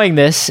you're enjoying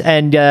this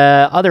and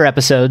other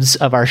episodes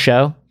of our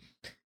show,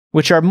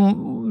 which are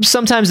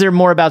sometimes they're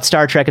more about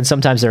Star Trek and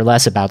sometimes they're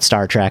less about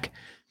Star Trek,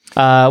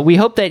 we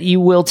hope that you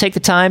will take the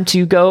time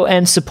to go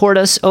and support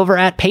us over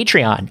at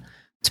Patreon.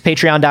 It's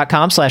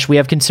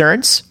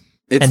patreon.com/wehaveconcerns.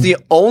 It's the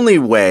only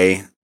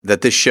way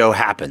that this show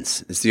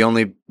happens. It's the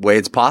only way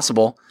it's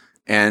possible.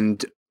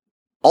 And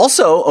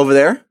also over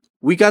there,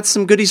 we got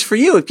some goodies for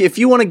you. If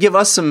you want to give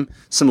us some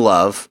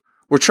love,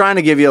 we're trying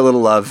to give you a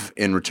little love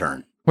in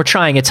return. We're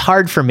trying. It's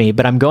hard for me,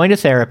 but I'm going to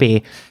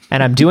therapy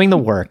and I'm doing the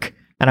work.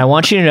 And I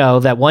want you to know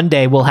that one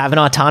day we'll have an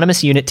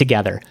autonomous unit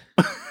together.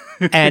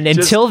 And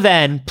until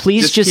then,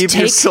 please just keep take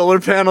your solar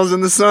panels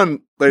in the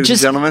sun, ladies and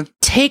gentlemen.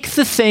 Take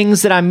the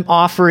things that I'm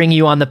offering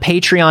you on the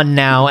Patreon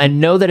now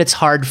and know that it's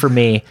hard for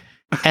me.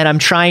 And I'm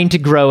trying to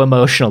grow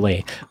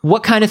emotionally.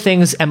 What kind of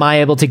things am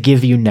I able to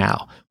give you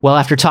now? Well,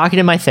 after talking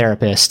to my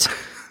therapist,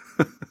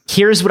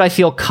 here's what I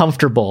feel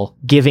comfortable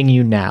giving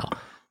you now.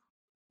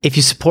 If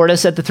you support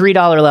us at the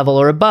 $3 level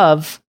or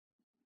above,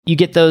 you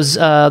get those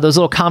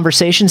little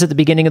conversations at the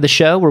beginning of the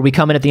show where we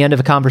come in at the end of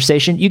a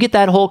conversation. You get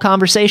that whole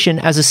conversation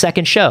as a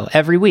second show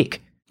every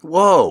week.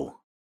 Whoa.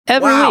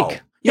 Every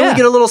week. You only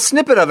get a little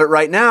snippet of it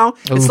right now.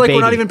 It's like baby.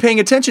 We're not even paying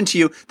attention to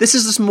you. This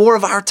is just more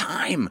of our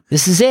time.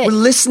 This is it. We're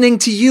listening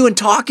to you and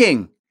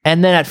talking.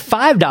 And then at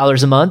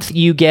 $5 a month,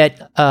 you get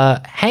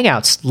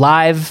Hangouts,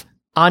 live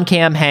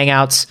on-cam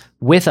hangouts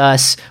with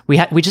us.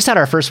 We just had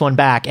our first one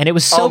back, and it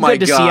was so good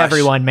to see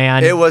everyone,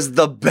 man. It was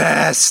the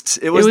best.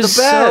 It was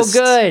the best. So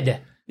good.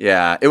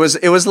 Yeah, it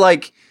was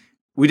like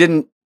we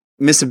didn't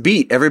miss a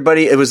beat.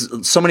 Everybody, it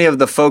was so many of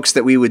the folks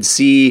that we would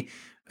see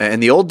in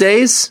the old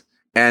days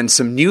and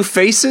some new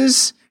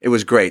faces. It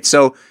was great.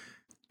 So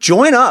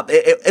join up.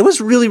 It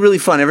was really, really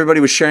fun. Everybody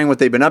was sharing what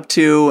they've been up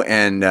to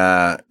and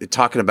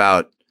talking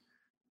about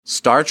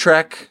Star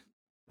Trek.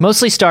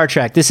 Mostly Star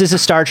Trek. This is a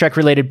Star Trek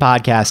related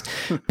podcast.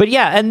 But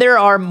yeah, and there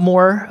are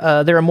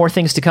more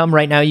things to come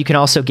right now. You can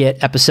also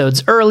get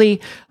episodes early.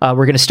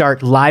 We're going to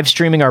start live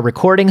streaming our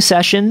recording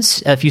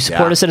sessions if you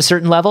support us at a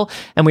certain level.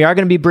 And we are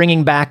going to be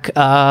bringing back,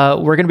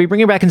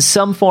 in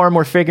some form.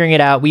 We're figuring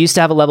it out. We used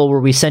to have a level where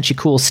we sent you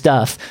cool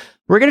stuff.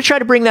 We're going to try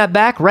to bring that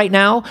back. Right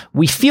now,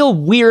 we feel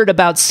weird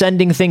about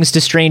sending things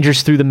to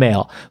strangers through the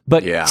mail,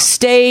 but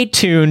stay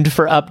tuned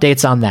for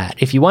updates on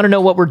that. If you want to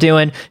know what we're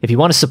doing, if you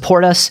want to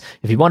support us,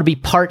 if you want to be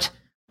part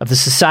of the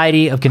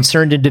Society of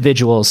Concerned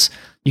Individuals,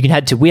 you can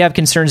head to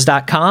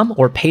wehaveconcerns.com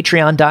or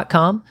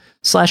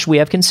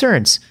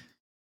patreon.com/wehaveconcerns.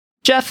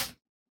 Jeff,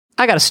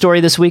 I got a story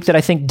this week that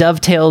I think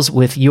dovetails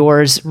with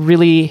yours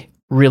really,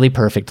 really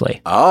perfectly.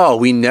 Oh,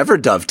 we never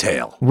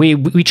dovetail.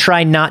 We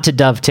try not to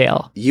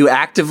dovetail. You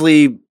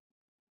actively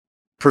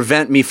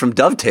prevent me from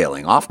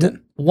dovetailing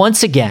often.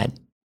 Once again,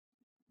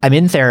 I'm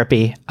in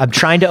therapy. I'm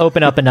trying to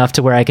open up enough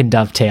to where I can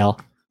dovetail.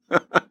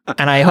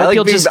 And I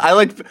hope I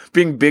like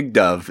being big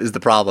dove is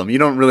the problem. You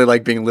don't really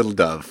like being little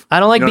dove.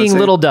 I don't like being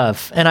little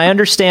dove. And I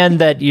understand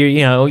that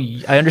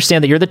I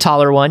understand that you're the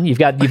taller one. You've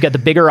got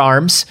the bigger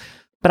arms,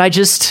 but I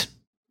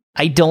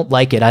don't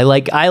like it. I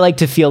like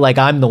to feel like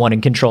I'm the one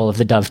in control of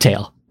the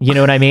dovetail. You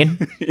know what I mean?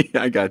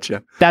 Yeah, I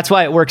gotcha. That's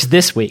why it works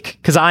this week,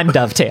 because I'm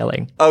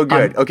dovetailing. Oh,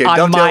 good. Okay,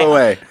 dovetail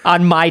away.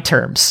 On my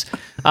terms.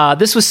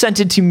 This was sent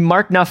in to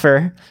Mark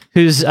Nuffer,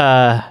 who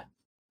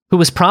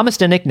was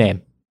promised a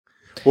nickname.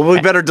 Well,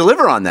 we better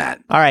deliver on that.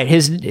 All right,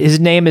 his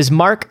name is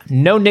Mark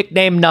No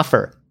Nickname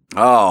Nuffer.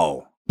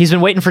 Oh. He's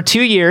been waiting for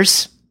 2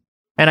 years,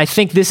 and I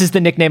think this is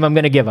the nickname I'm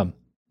going to give him.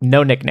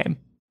 No nickname.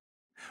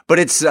 But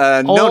it's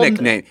no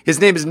nickname. His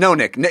name is No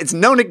Nick. It's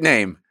no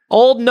nickname.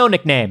 Old No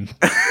Nickname.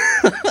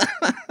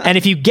 And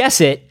if you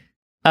guess it,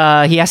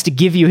 he has to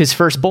give you his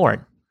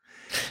firstborn.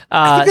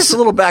 I think it's a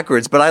little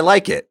backwards, but I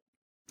like it.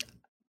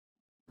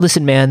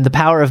 Listen, man, the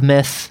power of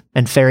myth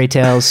and fairy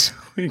tales.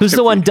 Who's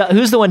the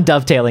one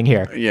dovetailing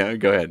here? Yeah,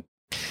 go ahead.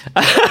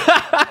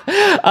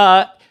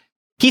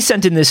 He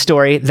sent in this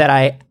story that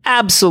I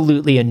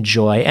absolutely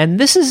enjoy, and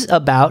this is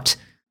about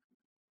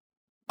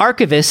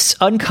archivists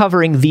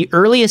uncovering the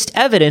earliest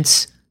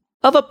evidence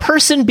of a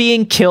person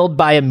being killed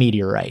by a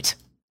meteorite.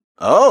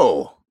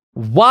 Oh.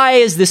 Why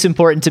is this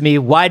important to me?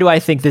 Why do I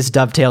think this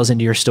dovetails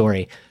into your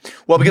story?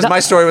 Well, because my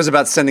story was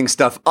about sending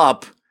stuff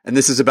up, and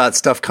this is about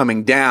stuff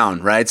coming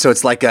down, right? So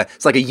it's like a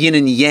yin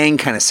and yang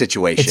kind of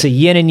situation. It's a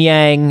yin and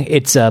yang.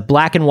 It's a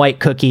black and white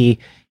cookie.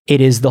 It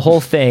is the whole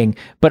thing.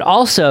 But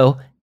also,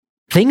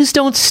 things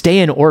don't stay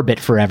in orbit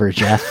forever,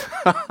 Jeff.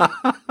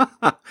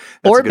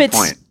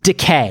 Orbits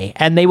decay,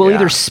 and they will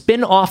either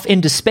spin off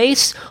into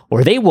space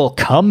or they will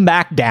come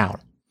back down.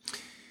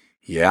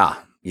 Yeah.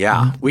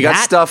 Yeah. We got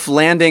stuff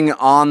landing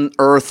on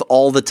Earth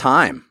all the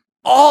time.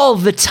 All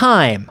the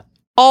time.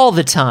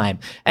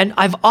 And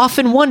I've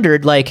often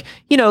wondered,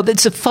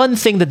 it's a fun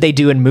thing that they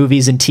do in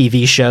movies and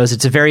TV shows.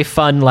 It's a very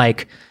fun,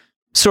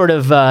 sort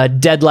of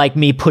Dead Like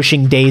Me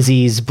pushing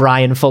daisies,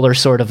 Brian Fuller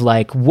sort of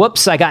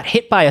whoops, I got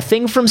hit by a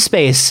thing from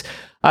space.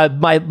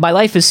 My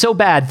life is so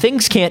bad,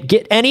 things can't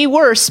get any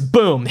worse.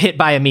 Boom, hit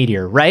by a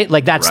meteor, right?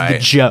 That's the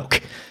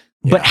joke.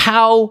 Yeah. But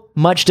how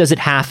much does it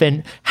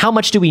happen? How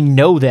much do we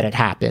know that it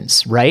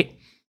happens, right?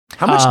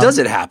 How much does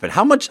it happen?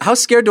 How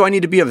scared do I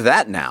need to be of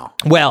that now?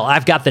 Well,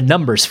 I've got the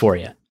numbers for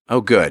you.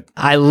 Oh, good.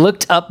 I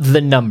looked up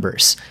the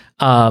numbers.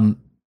 So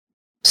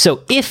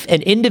if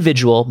an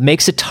individual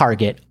makes a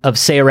target of,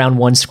 say, around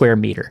 1 square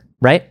meter,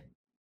 right?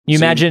 You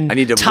imagine I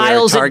need to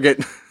tiles wear a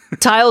target.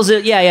 Tiles.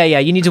 Yeah.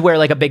 You need to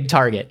wear a big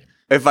target.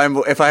 If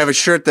I have a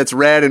shirt that's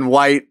red and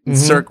white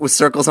with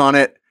circles on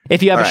it.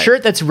 If you have a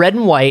shirt that's red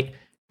and white,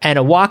 and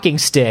a walking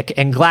stick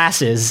and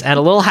glasses and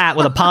a little hat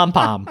with a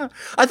pom-pom.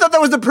 I thought that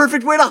was the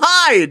perfect way to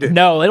hide.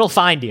 No, it'll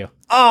find you.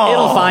 Oh.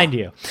 It'll find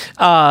you.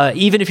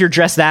 Even if you're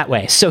dressed that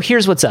way. So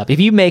here's what's up.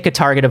 If you make a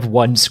target of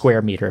 1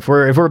 square meter, if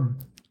we're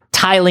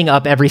tiling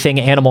up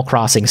everything Animal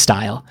Crossing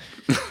style,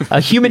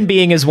 a human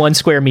being is 1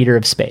 square meter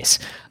of space.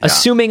 Yeah.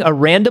 Assuming a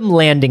random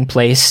landing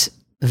place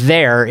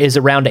there is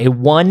around a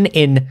 1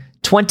 in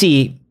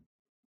 20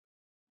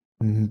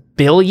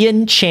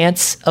 billion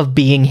chance of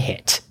being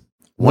hit.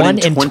 1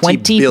 in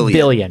 20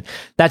 billion.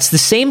 That's the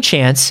same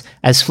chance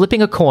as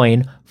flipping a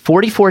coin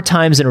 44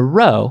 times in a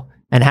row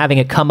and having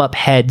it come up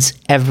heads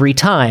every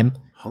time.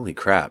 Holy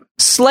crap.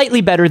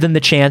 Slightly better than the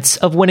chance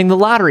of winning the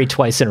lottery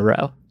twice in a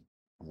row.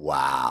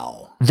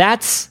 Wow.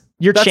 That's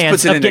your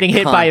chance of getting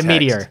hit by a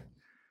meteor.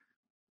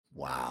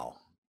 Wow.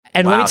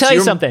 And let me tell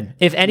you something.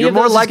 If any of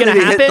those is going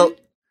to happen,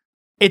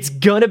 it's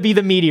going to be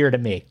the meteor to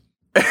me.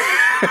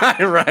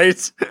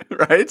 Right.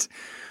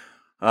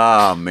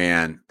 Oh,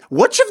 man.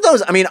 Which of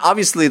those? I mean,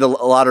 obviously the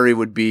lottery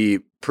would be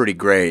pretty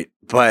great,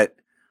 but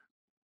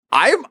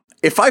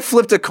if I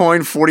flipped a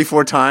coin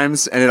 44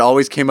 times and it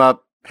always came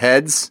up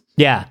heads,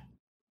 yeah,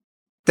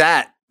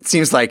 that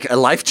seems like a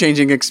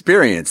life-changing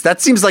experience.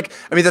 That seems like,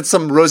 I mean, that's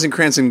some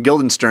Rosencrantz and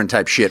Guildenstern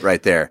type shit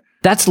right there.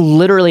 That's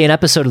literally an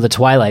episode of The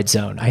Twilight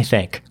Zone, I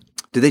think.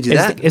 Did they do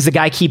that? Is the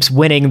guy keeps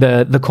winning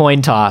the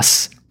coin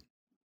toss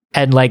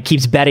and like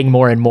keeps betting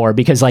more and more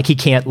because like he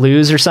can't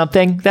lose or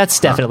something. That's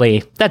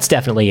definitely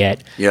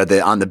it. Yeah,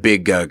 on the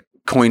big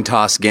coin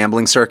toss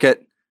gambling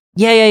circuit.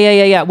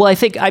 Yeah. Well,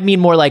 I mean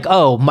more like,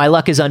 oh, my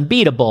luck is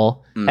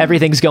unbeatable.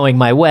 Everything's going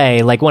my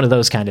way, like one of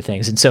those kind of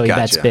things. And so he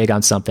bets big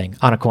on something,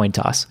 on a coin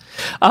toss.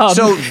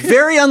 So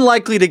very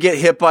unlikely to get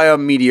hit by a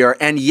meteor,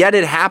 and yet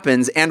it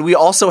happens, and we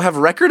also have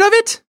record of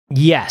it?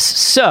 Yes.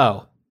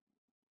 So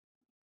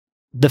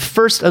the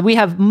first, we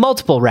have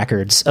multiple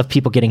records of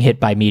people getting hit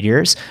by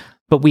meteors,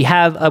 but we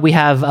have a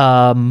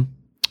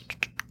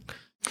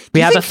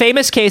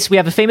famous case. We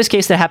have a famous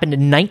case that happened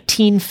in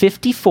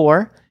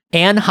 1954.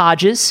 Ann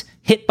Hodges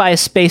hit by a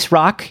space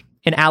rock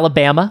in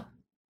Alabama.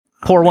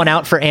 Pour one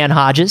out for Ann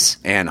Hodges.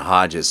 Ann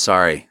Hodges.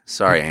 Sorry,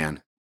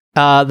 Ann.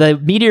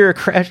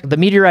 The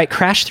meteorite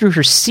crashed through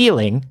her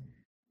ceiling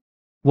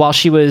while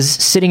she was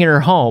sitting in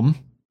her home.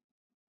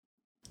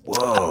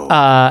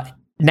 Whoa.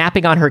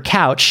 Napping on her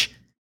couch,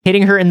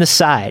 hitting her in the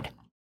side.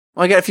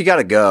 Well, if you got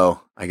to go,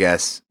 I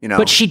guess, you know.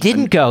 But she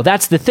didn't go.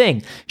 That's the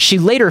thing. She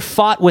later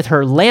fought with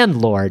her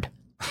landlord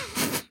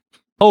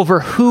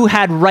over who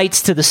had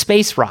rights to the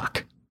space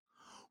rock.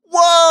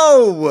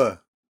 Whoa!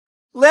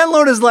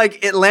 Landlord is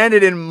like, it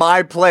landed in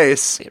my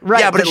place. Right,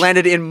 yeah, but it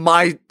landed in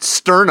my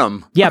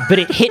sternum. Yeah, but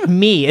it hit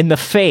me in the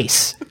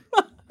face.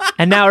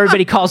 And now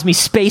everybody calls me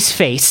Space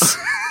Face.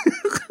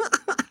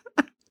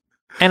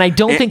 And I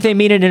don't think they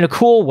mean it in a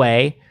cool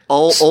way.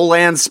 Old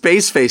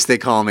Space Face, they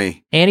call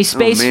me. Annie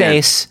Space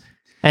Face.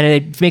 And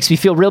it makes me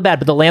feel real bad.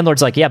 But the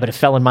landlord's like, yeah, but it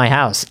fell in my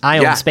house.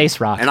 I own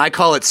Space Rock. And I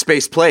call it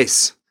Space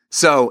Place.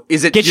 So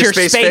is it Get your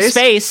space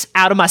face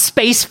out of my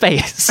space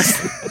face.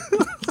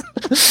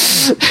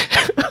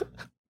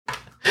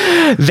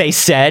 They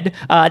said.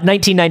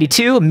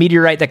 1992, a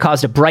meteorite that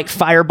caused a bright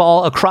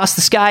fireball across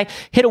the sky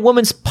hit a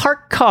woman's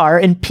parked car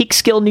in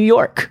Peekskill, New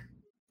York.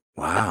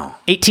 Wow.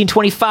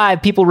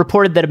 1825, people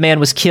reported that a man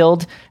was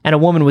killed and a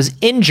woman was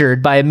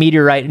injured by a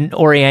meteorite in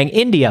Oriang,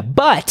 India.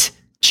 But,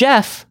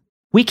 Jeff,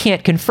 we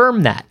can't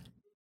confirm that.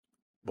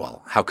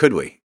 Well, how could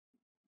we?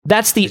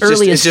 That's the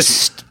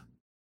earliest...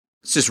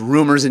 It's just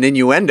rumors and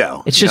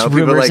innuendo. It's just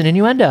rumors and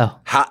innuendo.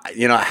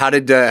 How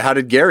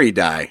did Gary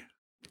die?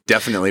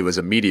 Definitely was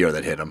a meteor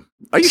that hit him.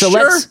 Are you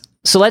sure?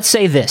 Let's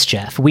say this,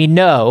 Jeff. We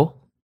know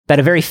that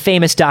a very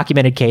famous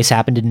documented case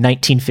happened in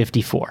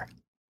 1954.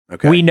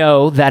 Okay. We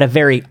know that a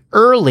very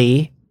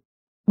early,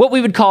 what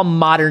we would call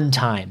modern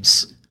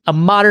times, a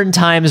modern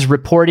times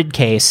reported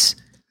case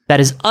that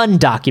is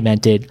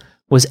undocumented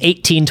was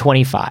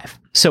 1825.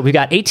 So we've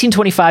got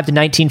 1825 to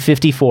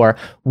 1954.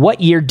 What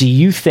year do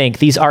you think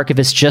these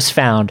archivists just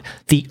found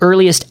the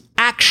earliest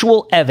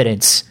actual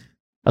evidence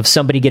of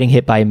somebody getting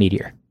hit by a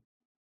meteor?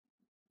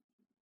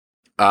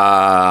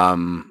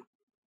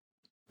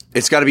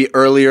 It's got to be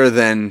earlier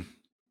than.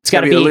 It's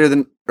got to be earlier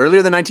than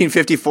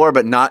 1954,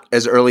 but not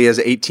as early as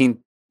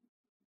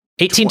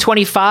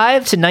 1825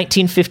 to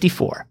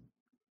 1954.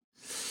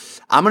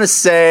 I'm going to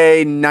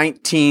say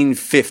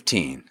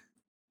 1915.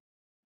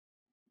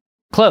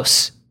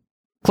 Close,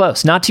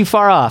 not too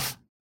far off.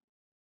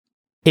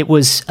 It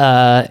was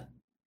a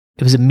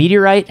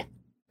meteorite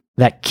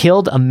that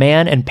killed a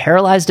man and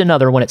paralyzed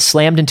another when it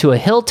slammed into a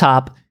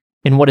hilltop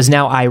in what is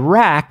now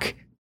Iraq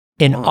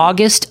in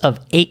August of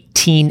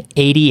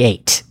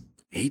 1888.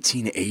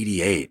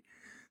 1888.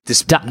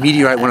 This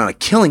meteorite went on a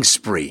killing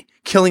spree,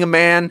 killing a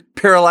man,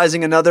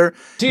 paralyzing another,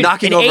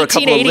 knocking over a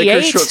couple of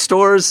liquor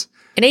stores.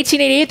 In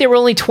 1888, there were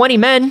only 20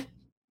 men.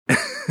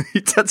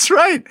 That's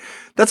right.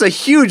 That's a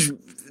huge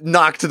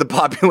knock to the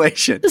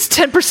population. That's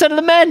 10% of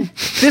the men.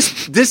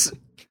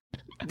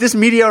 This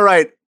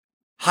meteorite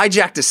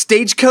hijacked a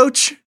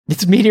stagecoach.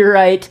 This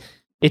meteorite,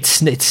 it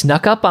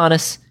snuck up on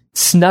us.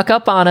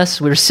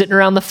 We were sitting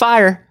around the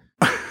fire.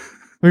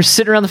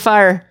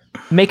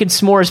 Making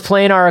s'mores,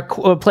 playing our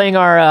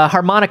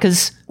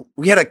harmonicas.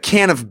 We had a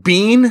can of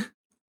bean.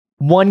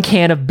 One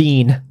can of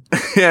bean.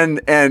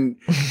 and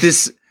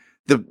this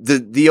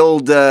the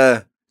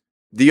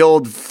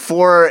old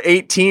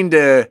 418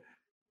 to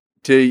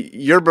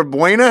Yerba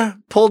Buena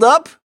pulled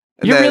up.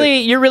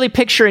 You're really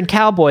picturing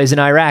cowboys in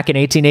Iraq in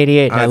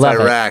 1888. And I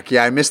love Iraq.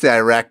 Yeah, I missed the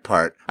Iraq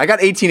part. I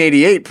got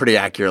 1888 pretty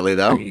accurately,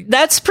 though.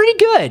 That's pretty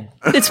good.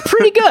 It's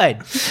pretty good.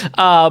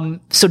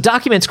 So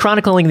documents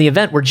chronicling the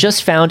event were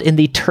just found in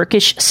the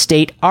Turkish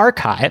State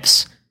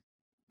Archives.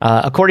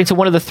 According to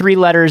one of the 3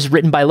 letters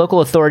written by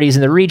local authorities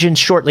in the region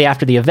shortly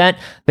after the event,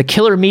 the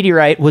killer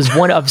meteorite was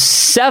one of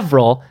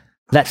several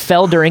that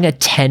fell during a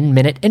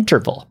 10-minute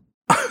interval.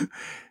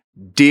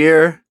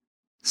 Dear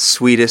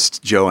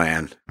sweetest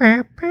Joanne.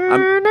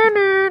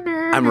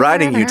 I'm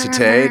writing you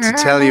today to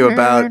tell you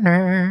about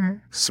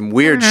some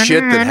weird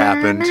shit that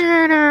happened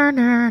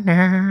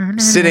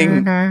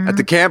sitting at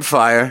the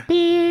campfire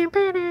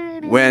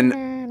when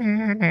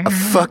a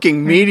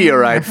fucking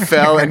meteorite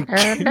fell and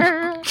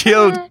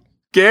killed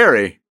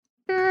Gary.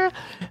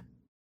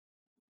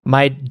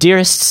 My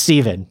dearest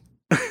Steven.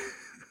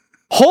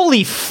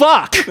 Holy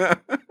fuck!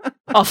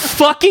 A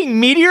fucking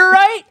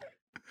meteorite?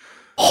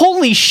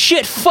 Holy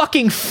shit,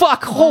 fucking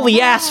fuck, holy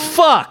ass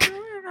fuck!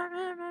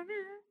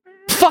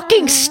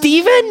 Fucking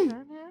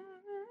Steven?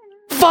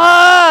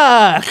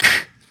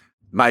 Fuck!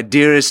 My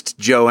dearest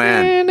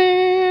Joanne.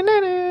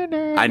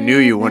 I knew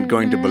you weren't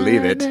going to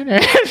believe it.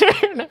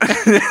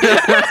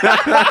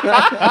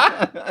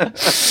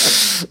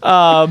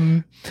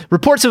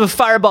 Reports of a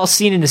fireball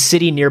seen in a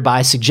city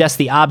nearby suggest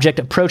the object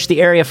approached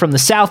the area from the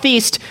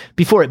southeast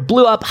before it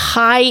blew up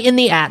high in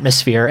the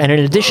atmosphere. And in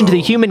addition to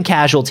the human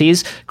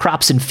casualties,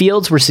 crops and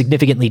fields were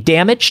significantly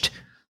damaged.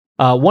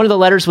 One of the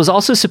letters was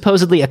also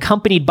supposedly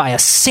accompanied by a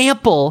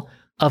sample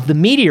of the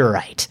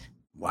meteorite.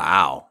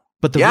 Wow.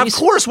 But of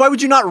course. Why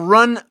would you not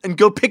run and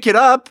go pick it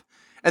up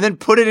and then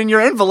put it in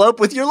your envelope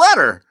with your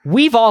letter?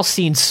 We've all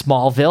seen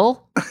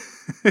Smallville,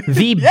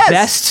 the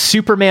best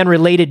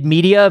Superman-related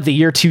media of the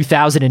year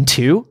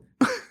 2002.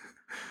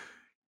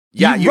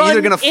 Yeah, you're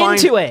either going to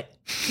find into it.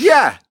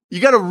 Yeah, you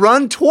got to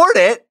run toward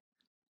it,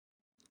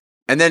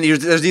 and then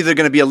there's either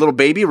going to be a little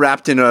baby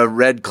wrapped in a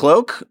red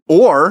cloak,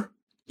 or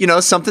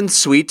something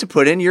sweet to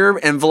put in your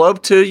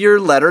envelope to your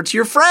letter to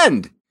your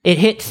friend. It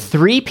hit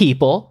 3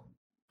 people.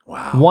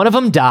 Wow. One of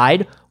them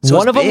died. So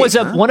one of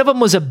them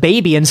was a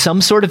baby in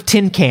some sort of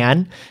tin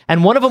can,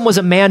 and one of them was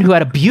a man who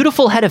had a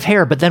beautiful head of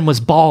hair but then was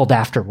bald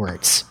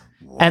afterwards.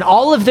 Whoa. And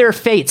all of their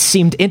fates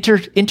seemed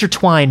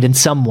intertwined in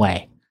some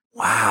way.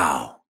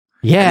 Wow.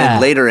 Yeah. And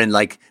then later in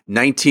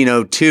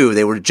 1902,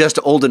 they were just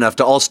old enough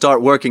to all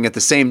start working at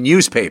the same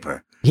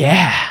newspaper.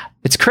 Yeah.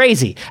 It's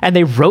crazy. And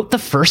they wrote the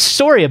first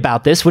story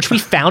about this, which we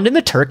found in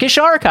the Turkish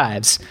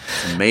archives.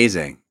 It's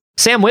amazing.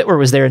 Sam Witwer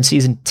was there in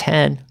season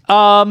 10.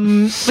 I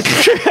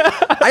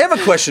have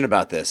a question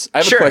about this. I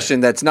have a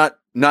question that's not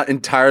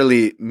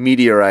entirely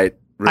meteorite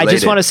related.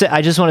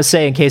 I just want to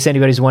say, in case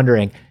anybody's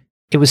wondering,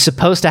 it was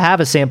supposed to have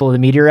a sample of the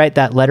meteorite,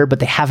 that letter, but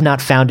they have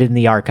not found it in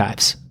the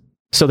archives.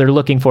 So they're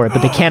looking for it,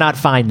 but they cannot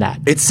find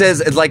that. It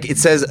says,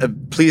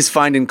 please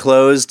find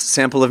enclosed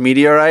sample of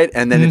meteorite,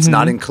 and then it's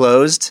not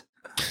enclosed.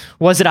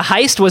 Was it a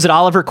heist? Was it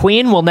Oliver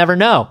Queen? We'll never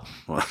know.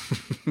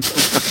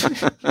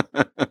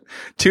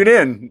 Tune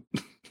in.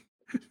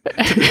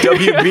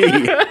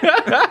 WB.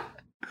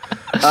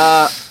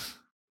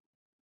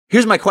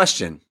 Here's my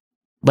question.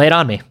 Lay it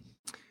on me.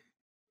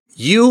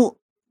 You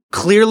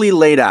clearly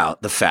laid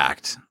out the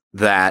fact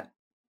that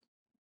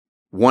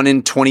 1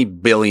 in 20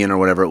 billion or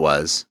whatever it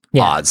was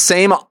odds,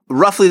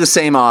 roughly the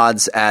same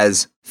odds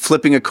as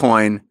flipping a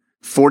coin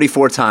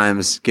 44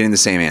 times, getting the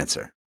same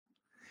answer.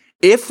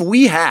 If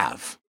we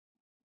have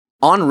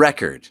on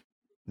record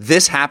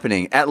this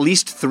happening at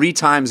least 3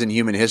 times in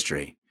human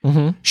history,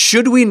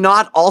 should we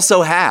not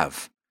also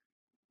have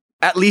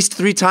at least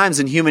 3 times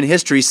in human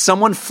history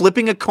someone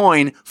flipping a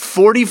coin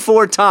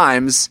 44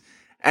 times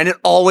and it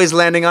always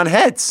landing on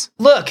heads?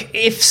 Look,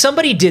 if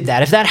somebody did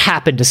that, if that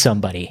happened to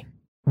somebody,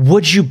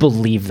 would you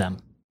believe them?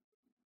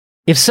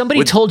 If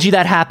somebody told you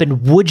that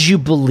happened, would you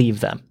believe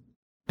them?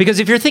 Because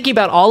if you're thinking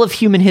about all of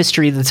human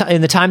history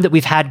in the time that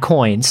we've had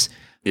coins,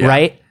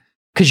 right?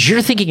 Because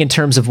you're thinking in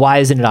terms of why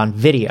isn't it on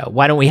video?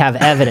 Why don't we have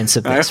evidence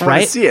of this, I right?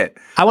 want to see it.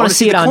 I want to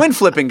see it on coin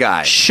flipping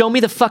guy. Show me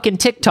the fucking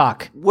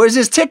TikTok. Where's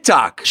his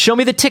TikTok? Show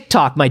me the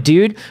TikTok, my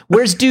dude.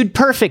 Where's Dude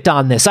Perfect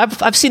on this?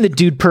 I've seen the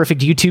Dude Perfect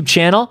YouTube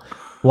channel.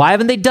 Why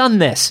haven't they done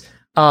this?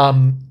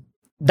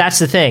 That's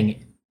the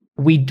thing.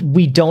 We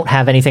don't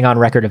have anything on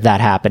record of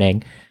that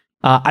happening.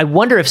 I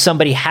wonder if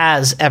somebody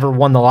has ever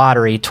won the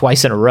lottery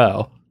twice in a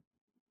row.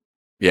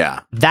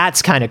 Yeah.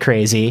 That's kind of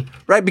crazy.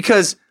 Right,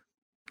 because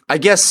I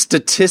guess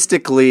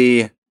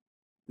statistically,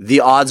 the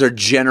odds are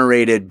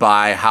generated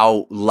by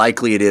how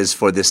likely it is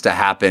for this to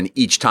happen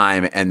each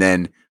time, and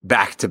then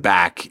back to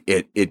back,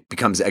 it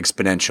becomes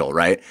exponential,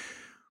 right?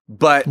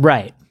 But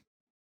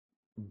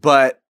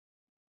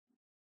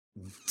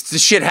the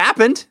shit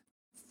happened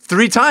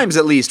 3 times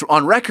at least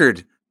on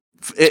record.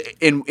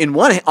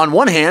 On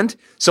one hand,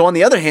 so on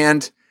the other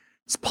hand,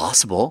 it's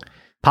possible.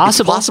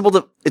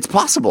 It's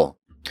possible.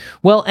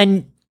 Well,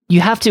 and you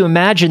have to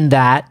imagine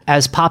that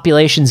as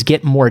populations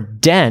get more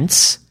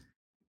dense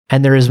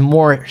and there is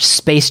more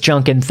space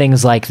junk and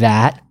things like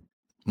that,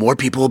 more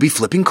people will be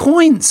flipping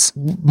coins.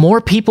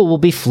 More people will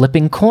be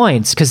flipping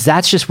coins because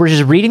we're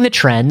just reading the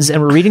trends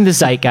and we're reading the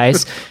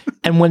zeitgeist.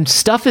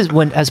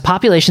 And as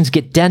populations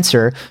get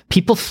denser,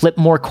 people flip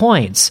more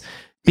coins.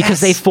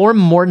 Because they form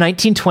more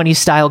 1920s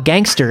style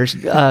gangsters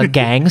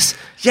gangs,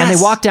 and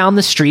they walk down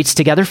the streets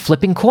together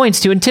flipping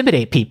coins to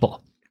intimidate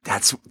people.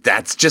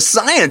 That's just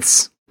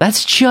science.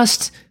 That's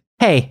just,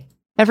 hey,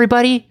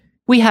 everybody,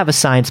 we have a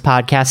science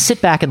podcast. Sit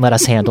back and let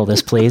us handle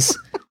this, please.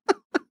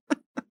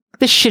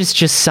 This shit is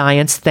just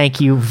science.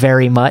 Thank you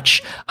very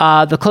much.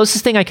 The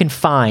closest thing I can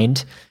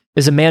find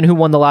is a man who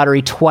won the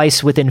lottery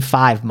twice within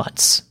 5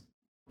 months.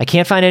 I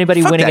can't find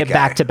anybody winning it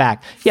back to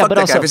back. Yeah, but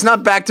also, if it's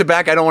not back to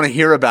back, I don't want to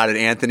hear about it,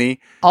 Anthony.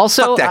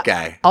 Also, fuck that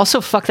guy.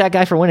 Also, fuck that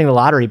guy for winning the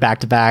lottery back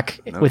to back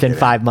within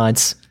 5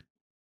 months.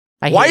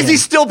 Why is he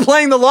still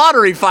playing the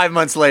lottery 5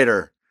 months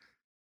later?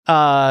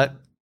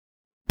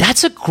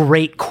 That's a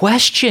great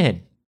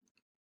question.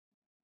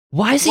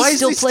 Why is he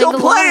still playing the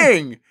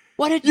lottery?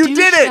 What a douchebag. You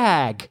did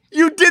it.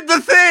 You did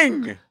the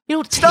thing. You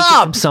don't take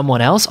it from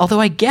someone else. Although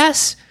I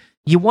guess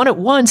you won it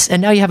once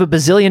and now you have $1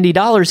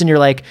 bazillion and you're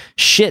like,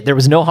 shit, there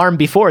was no harm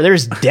before.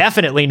 There's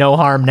definitely no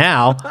harm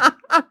now.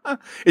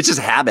 It's just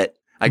habit.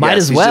 I Might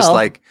guess. as well. He's just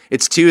like,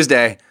 it's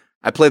Tuesday.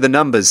 I play the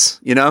numbers,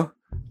 you know?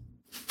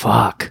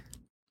 Fuck.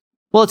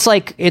 Well, it's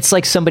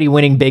like somebody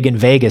winning big in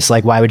Vegas.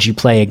 Like, why would you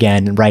play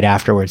again right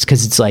afterwards?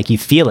 Because it's like you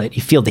feel it.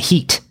 You feel the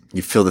heat.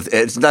 You feel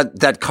it's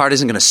not that card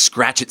isn't going to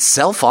scratch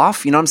itself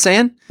off. You know what I'm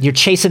saying? You're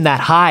chasing that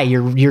high.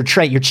 You're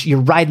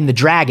riding the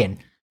dragon.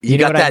 You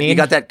know got what that. I mean? You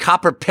got that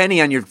copper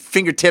penny on your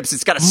fingertips.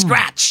 It's got a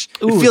scratch.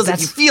 Ooh, it feels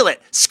like you feel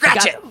it.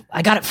 Scratch it.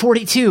 I got it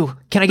 42.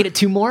 Can I get it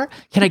 2 more?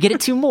 Can I get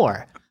it 2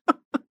 more?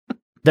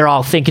 They're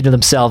all thinking to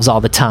themselves all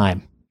the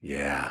time.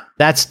 Yeah,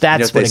 that's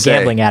what a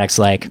gambling addict's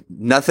like.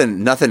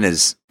 Nothing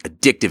is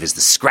addictive as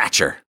the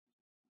scratcher.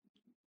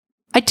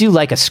 I do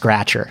like a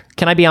scratcher.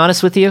 Can I be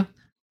honest with you?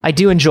 I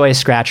do enjoy a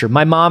scratcher.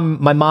 My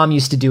mom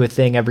used to do a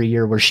thing every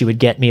year where she would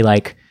get me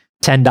like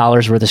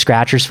 $10 worth of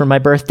scratchers for my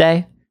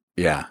birthday.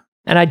 Yeah.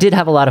 And I did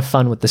have a lot of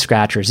fun with the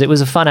scratchers. It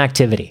was a fun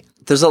activity.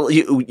 There's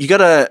you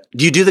gotta.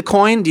 Do you do the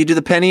coin? Do you do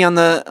the penny on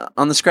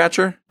the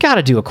scratcher?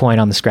 Gotta do a coin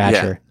on the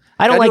scratcher. Yeah.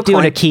 I don't like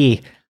doing a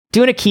key.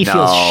 Doing a key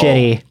feels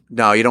shitty.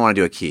 No, you don't want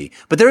to do a key.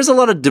 But there is a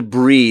lot of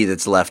debris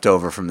that's left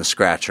over from the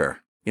scratcher.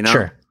 You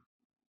know?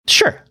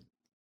 Sure.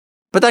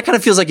 But that kind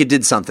of feels like you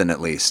did something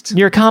at least.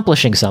 You're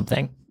accomplishing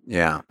something.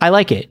 Yeah. I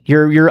like it.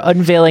 You're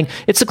unveiling.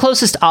 It's the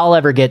closest I'll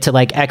ever get to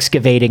like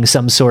excavating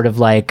some sort of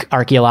like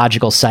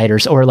archaeological site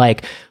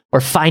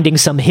or finding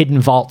some hidden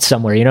vault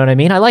somewhere. You know what I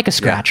mean? I like a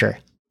scratcher.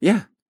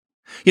 Yeah.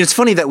 You know, it's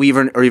funny that we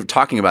are even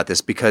talking about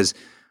this because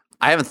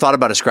I haven't thought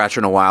about a scratcher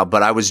in a while,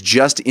 but I was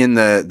just in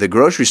the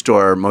grocery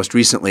store most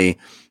recently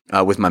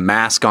with my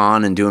mask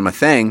on and doing my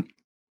thing.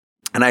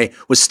 And I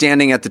was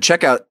standing at the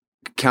checkout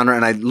counter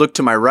and I looked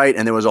to my right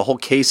and there was a whole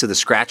case of the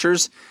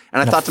scratchers.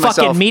 And I thought to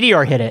myself, fucking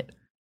meteor hit it.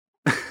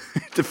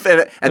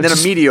 And then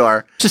a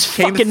meteor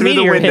came through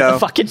the window, hit the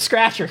fucking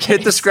scratcher case.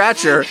 Hit the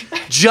scratcher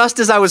just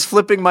as I was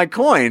flipping my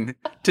coin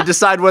to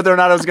decide whether or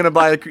not I was going to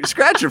buy a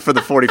scratcher for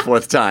the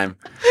 44th time.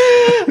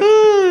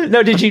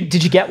 No, did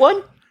you get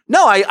one?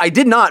 No, I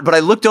did not, but I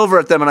looked over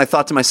at them and I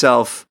thought to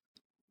myself,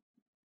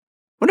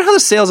 wonder how the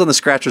sales on the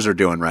scratchers are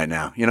doing right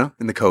now, you know,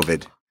 in the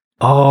COVID.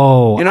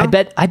 Oh, you know?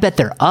 I bet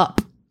they're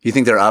up. You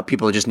think they're up?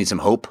 People just need some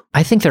hope?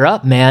 I think they're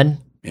up, man.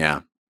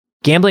 Yeah.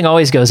 Gambling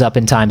always goes up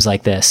in times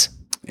like this.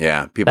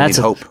 Yeah, people need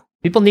hope.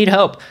 People need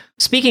hope.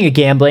 Speaking of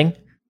gambling,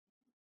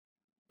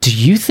 do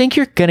you think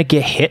you're going to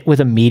get hit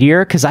with a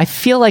meteor? Because I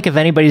feel like if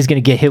anybody's going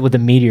to get hit with a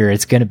meteor,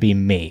 it's going to be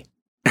me.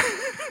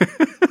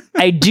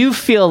 I do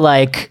feel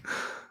like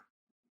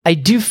I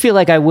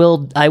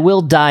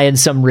will die in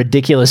some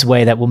ridiculous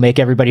way that will make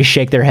everybody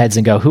shake their heads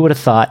and go, who would have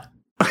thought?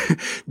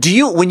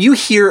 When you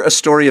hear a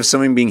story of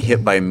someone being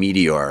hit by a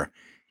meteor,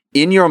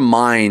 in your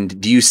mind,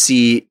 do you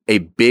see a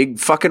big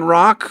fucking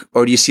rock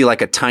or do you see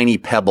like a tiny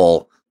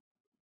pebble,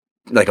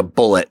 like a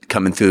bullet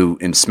coming through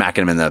and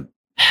smacking him in the,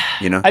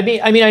 you know? I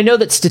mean, I know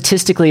that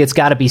statistically it's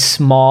got to be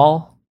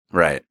small,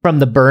 right, from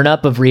the burn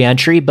up of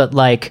reentry, but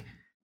like,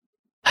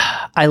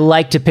 I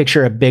like to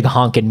picture a big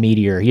honking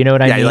meteor. You know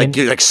what I mean?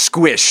 You're like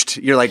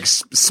squished. You're like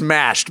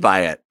smashed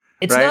by it.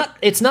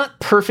 It's not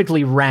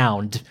perfectly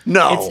round.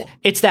 No,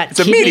 it's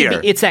a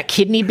meteor. It's that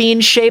kidney bean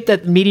shape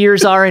that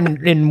meteors are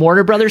in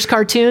Warner Brothers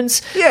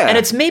cartoons. Yeah, and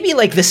it's maybe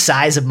like the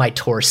size of my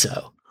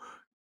torso.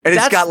 And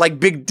it's got like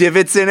big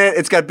divots in it.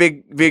 It's got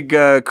big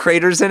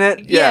craters in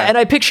it. Yeah, and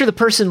I picture the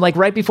person like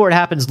right before it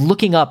happens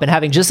looking up and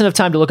having just enough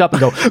time to look up and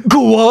go,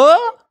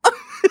 "What?"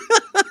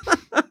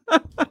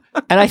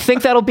 And I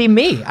think that'll be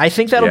me.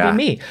 Be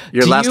me.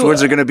 Your last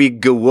words are going to be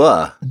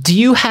 "Gwa." Do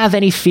you have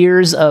any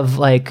fears of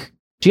like?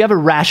 Do you have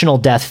irrational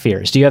death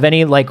fears? Do you have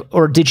any like,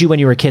 or did you when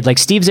you were a kid? Like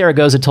Steve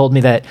Zaragoza told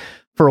me that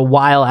for a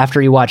while after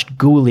he watched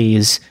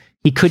Ghoulies,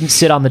 he couldn't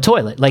sit on the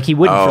toilet. Like he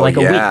wouldn't for like a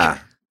week.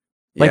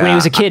 Like when he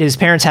was a kid, his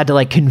parents had to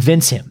like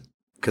convince him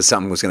because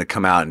something was going to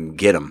come out and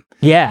get him.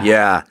 Yeah,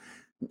 yeah.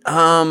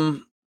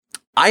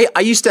 I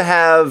used to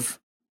have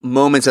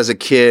moments as a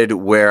kid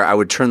where I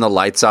would turn the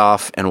lights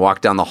off and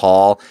walk down the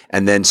hall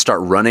and then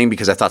start running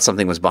because I thought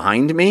something was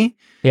behind me.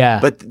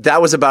 Yeah, but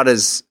that was about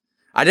as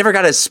I never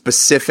got as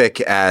specific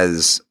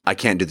as I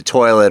can't do the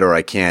toilet or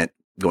I can't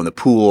go in the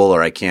pool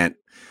or I can't,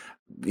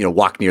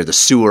 walk near the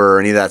sewer or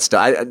any of that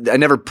stuff. I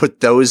never put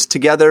those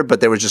together,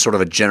 but there was just sort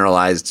of a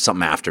generalized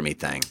something after me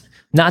thing.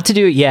 Not to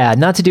do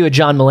a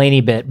John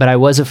Mulaney bit, but I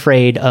was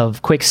afraid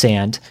of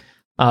quicksand.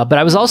 But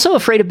I was also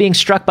afraid of being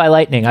struck by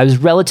lightning. I was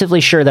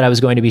relatively sure that I was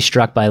going to be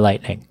struck by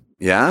lightning.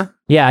 Yeah?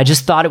 Yeah, I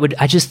just thought it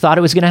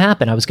was going to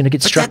happen. I was going to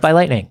get struck by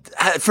lightning.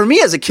 For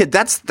me as a kid,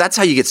 that's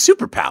how you get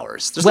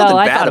superpowers. There's Well, nothing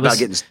I bad thought it about was-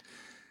 getting.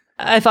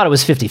 I thought it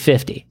was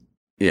 50-50.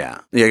 Yeah,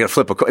 you got to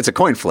flip it's a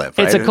coin flip.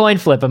 Right? It's a coin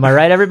flip. Am I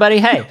right, everybody?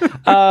 Hey,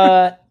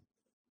 I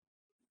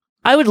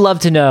would love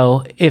to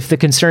know if the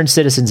concerned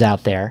citizens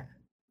out there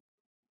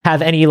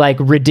have any like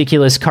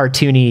ridiculous,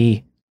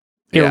 cartoony,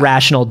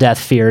 irrational death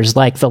fears,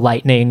 like the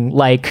lightning,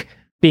 like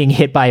being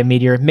hit by a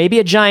meteor, maybe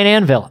a giant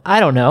anvil. I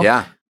don't know.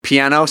 Yeah,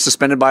 piano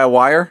suspended by a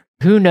wire.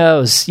 Who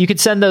knows? You could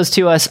send those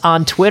to us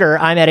on Twitter.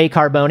 I'm at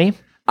 @acarboni.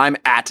 I'm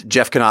at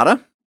Jeff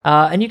Kanata.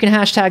 And you can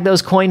hashtag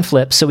those coin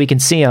flips so we can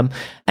see them.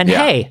 And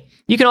hey,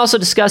 you can also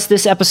discuss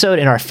this episode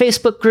in our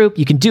Facebook group.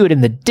 You can do it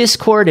in the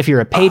Discord if you're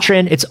a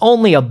patron. It's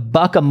only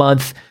 $1 a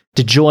month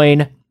to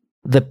join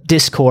the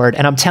Discord.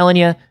 And I'm telling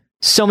you,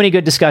 so many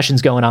good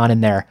discussions going on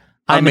in there.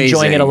 I'm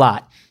enjoying it a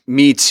lot.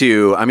 Me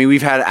too. I mean,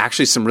 we've had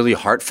actually some really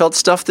heartfelt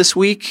stuff this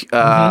week.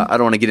 I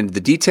don't want to get into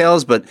the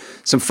details, but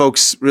some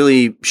folks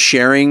really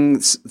sharing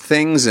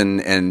things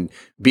and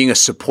being a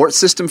support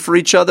system for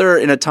each other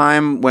in a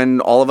time when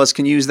all of us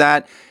can use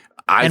that.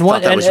 I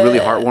thought that was really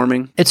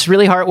heartwarming. It's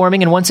really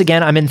heartwarming. And once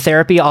again, I'm in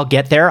therapy. I'll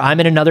get there. I'm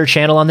in another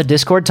channel on the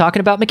Discord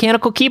talking about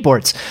mechanical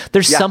keyboards.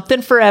 There's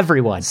something for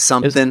everyone.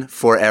 Something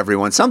for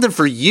everyone. Something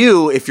for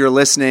you if you're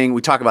listening.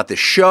 We talk about the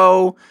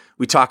show.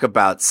 We talk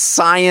about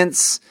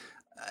science.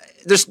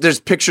 There's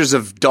pictures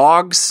of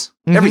dogs,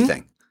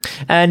 everything.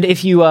 And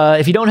if you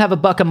don't have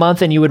 $1 a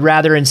month and you would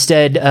rather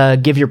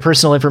instead give your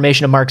personal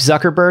information to Mark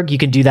Zuckerberg, you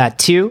can do that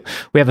too.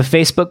 We have a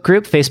Facebook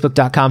group,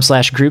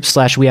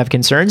 facebook.com/groups/we have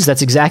concerns.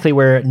 That's exactly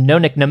where No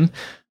Nickname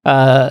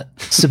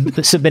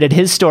submitted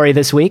his story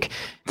this week.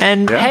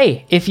 And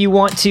hey, if you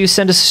want to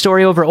send us a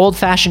story over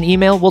old-fashioned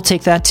email, we'll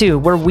take that too.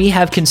 We're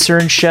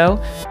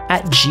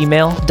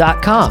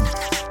wehaveconcernshow@gmail.com.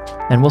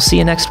 And we'll see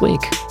you next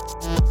week.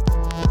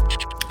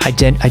 I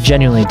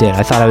genuinely did.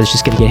 I thought I was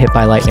just going to get hit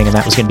by lightning and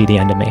that was going to be the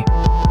end of me.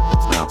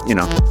 Well,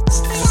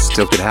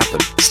 still could happen.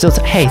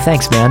 Hey,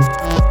 thanks, man.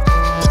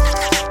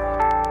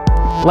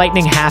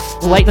 Lightning half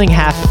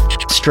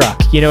struck.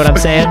 You know what I'm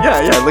saying?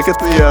 Yeah. Look at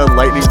the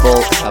lightning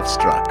bolt half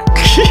struck.